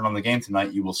mentioned, turn on the game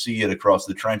tonight, you will see it across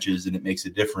the trenches, and it makes a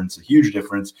difference, a huge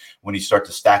difference, when you start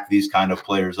to stack these kind of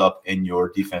players up in your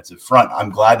defensive front. I'm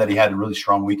glad that he had a really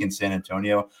strong week in San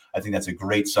Antonio. I think that's a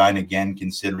great sign, again,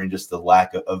 considering just the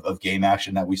lack of game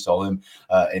action that we saw him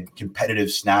and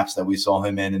competitive snaps that we saw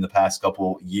him in the past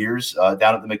couple years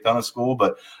down at the McDonough School.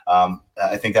 But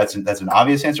I think that's an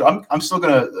obvious answer. I'm still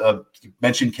going to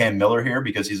mention Cam Miller here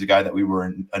because he's a guy that we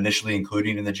were initially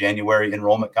including in the January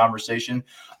enrollment conversation.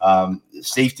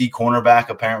 Safety, cornerback,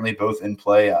 apparently both in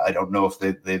play. I don't know if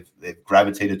they've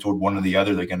gravitated toward one or the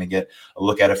other. They're going to get a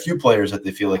look at a few players that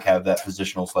they feel like have that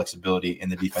positional flexibility in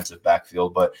the defensive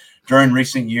backfield. But during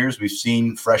recent years, we've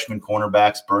seen freshman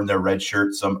cornerbacks burn their red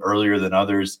shirt, some earlier than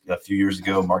others. A few years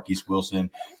ago, Marquise Wilson,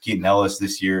 Keaton Ellis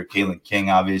this year, Kalen King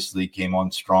obviously came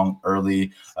on strong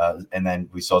early. And then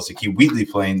we saw Zakee Wheatley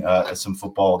playing some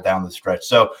football down the stretch.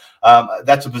 So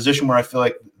that's a position where I feel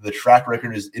like the track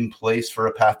record is in place for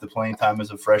a path to playing time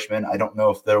as a freshman. I don't know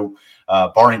if there,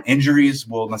 barring injuries,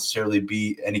 will necessarily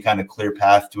be any kind of clear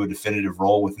path to a definitive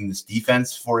role within this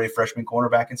defense for a freshman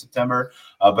cornerback in September.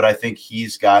 But I think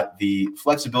he's got the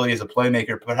flexibility as a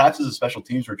playmaker, perhaps as a special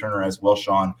teams returner as well,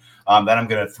 Sean, that I'm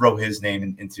going to throw his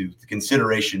name into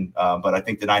consideration. But I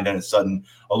think Denai Dennis Sutton,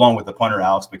 along with the punter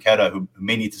Alex Paqueta, who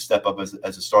may need to step up as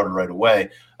a starter right away,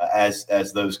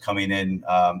 as those coming in,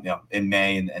 in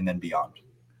May and then beyond.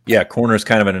 Yeah, corner is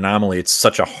kind of an anomaly. It's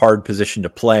such a hard position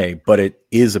to play, but it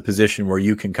is a position where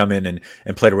you can come in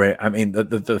and play it away. I mean,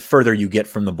 the further you get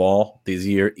from the ball, the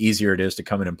easier it is to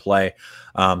come in and play.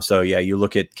 So, yeah, you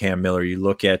look at Cam Miller, you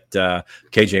look at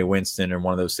KJ Winston and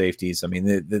one of those safeties. I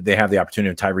mean, they have the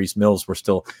opportunity. Tyrese Mills, we're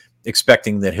still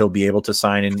expecting that he'll be able to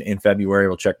sign in February.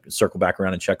 We'll circle back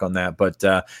around and check on that. But,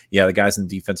 yeah, the guys in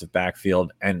the defensive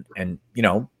backfield and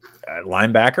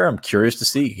linebacker, I'm curious to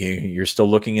see. You're still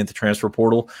looking at the transfer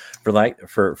portal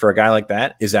for a guy like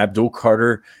that. Is Abdul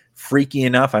Carter freaky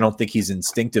enough? I don't think he's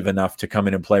instinctive enough to come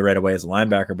in and play right away as a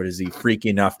linebacker, but is he freaky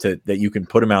enough that you can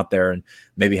put him out there and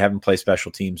maybe have him play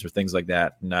special teams or things like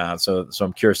that? And so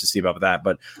I'm curious to see about that.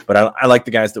 But I like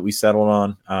the guys that we settled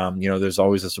on. There's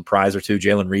always a surprise or two.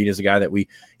 Jalen Reed is a guy that we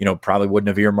probably wouldn't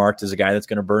have earmarked as a guy that's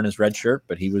going to burn his red shirt,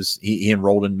 but he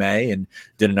enrolled in May and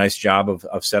did a nice job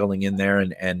of settling in there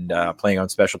and playing on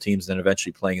special teams and then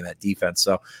eventually playing in that defense.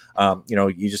 So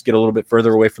you just get a little bit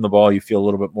further away from the ball, you feel a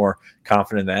little bit more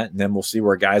confident in that. And then we'll see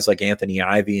where guys like Anthony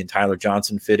Ivy and Tyler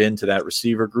Johnson fit into that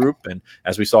receiver group. And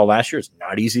as we saw last year, it's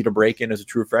not easy to break in as a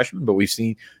true freshman, but we've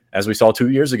seen, as we saw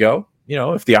 2 years ago,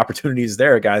 if the opportunity is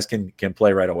there, guys can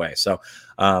play right away. So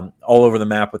all over the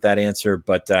map with that answer,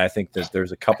 but I think that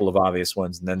there's a couple of obvious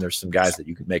ones, and then there's some guys that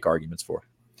you could make arguments for.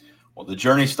 Well, the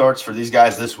journey starts for these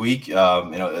guys this week.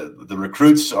 The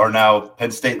recruits are now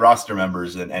Penn State roster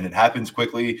members, and it happens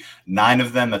quickly. 9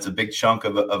 of them. That's a big chunk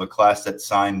of a class that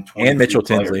signed 20. And Mitchell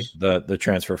players. Tinsley, the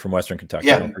transfer from Western Kentucky.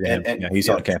 Yeah, he's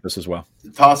on campus as well.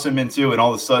 Toss him in too, and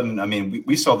all of a sudden, I mean,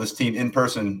 we saw this team in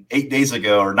person 8 days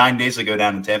ago or 9 days ago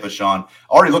down in Tampa. Sean,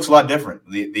 already looks a lot different.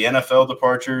 The NFL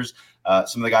departures.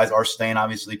 Some of the guys are staying,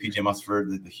 obviously. PJ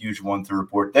Musford, the huge one to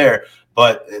report there.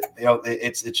 But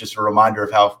it's just a reminder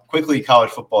of how quickly college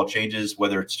football changes,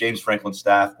 whether it's James Franklin's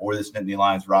staff or this Nittany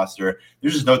Lions roster.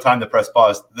 There's just no time to press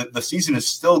pause. The season is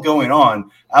still going on.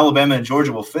 Alabama and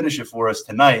Georgia will finish it for us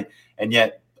tonight, and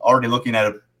yet already looking at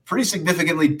a pretty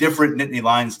significantly different Nittany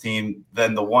Lions team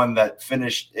than the one that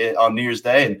finished it on New Year's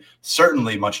Day, and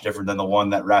certainly much different than the one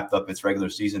that wrapped up its regular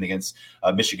season against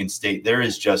Michigan State. There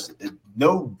is just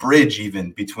no bridge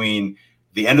even between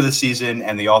the end of the season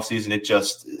and the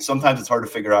offseason. Sometimes it's hard to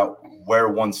figure out where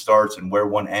one starts and where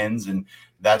one ends, and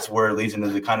that's where it leads into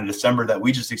the kind of December that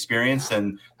we just experienced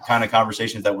and the kind of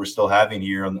conversations that we're still having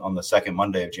here on the second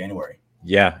Monday of January.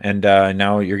 Yeah, and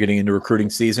now you're getting into recruiting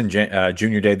season,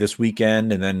 Junior Day this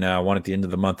weekend, and then one at the end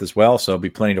of the month as well. So there'll be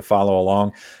plenty to follow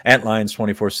along at Lions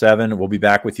 24/7. We'll be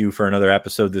back with you for another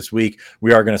episode this week.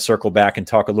 We are going to circle back and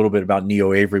talk a little bit about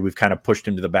Neo Avery. We've kind of pushed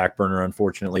him to the back burner,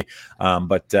 unfortunately,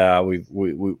 but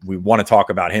we want to talk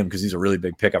about him because he's a really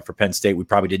big pickup for Penn State. We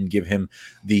probably didn't give him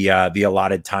the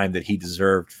allotted time that he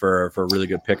deserved for a really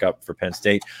good pickup for Penn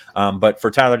State. But for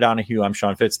Tyler Donahue, I'm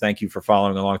Sean Fitz. Thank you for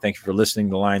following along. Thank you for listening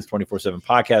to the Lions 24/7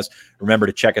 podcast. Remember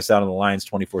to check us out on the Lions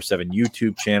 24/7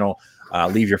 YouTube channel.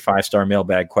 Leave your 5-star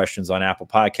mailbag questions on Apple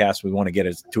Podcasts. We want to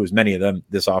get to as many of them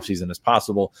this offseason as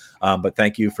possible. But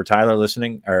thank you for Tyler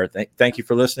listening, or thank you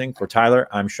for listening. For Tyler,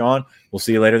 I'm Sean. We'll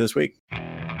see you later this week.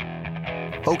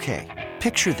 Okay,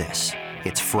 picture this.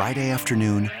 It's Friday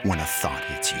afternoon when a thought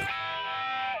hits you.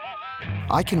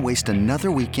 I can waste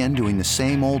another weekend doing the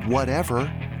same old whatever,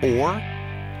 or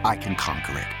I can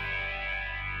conquer it.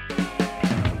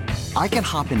 I can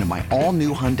hop into my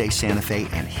all-new Hyundai Santa Fe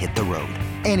and hit the road.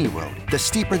 Any road. The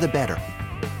steeper, the better.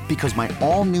 Because my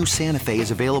all-new Santa Fe is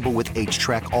available with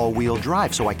H-Track all-wheel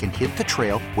drive, so I can hit the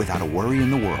trail without a worry in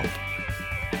the world.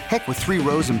 Heck, with 3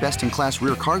 rows and best-in-class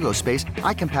rear cargo space,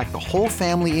 I can pack the whole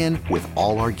family in with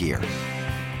all our gear.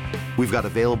 We've got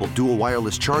available dual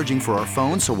wireless charging for our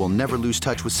phones, so we'll never lose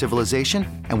touch with civilization,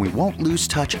 and we won't lose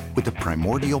touch with the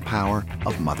primordial power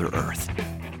of Mother Earth.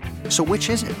 So which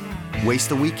is it? Waste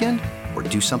the weekend or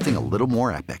do something a little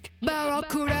more epic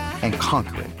and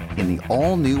conquer it in the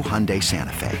all-new Hyundai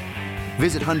Santa Fe?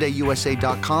 Visit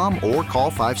HyundaiUSA.com or call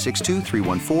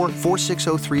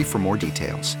 562-314-4603 for more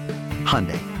details.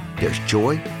 Hyundai, there's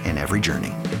joy in every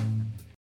journey.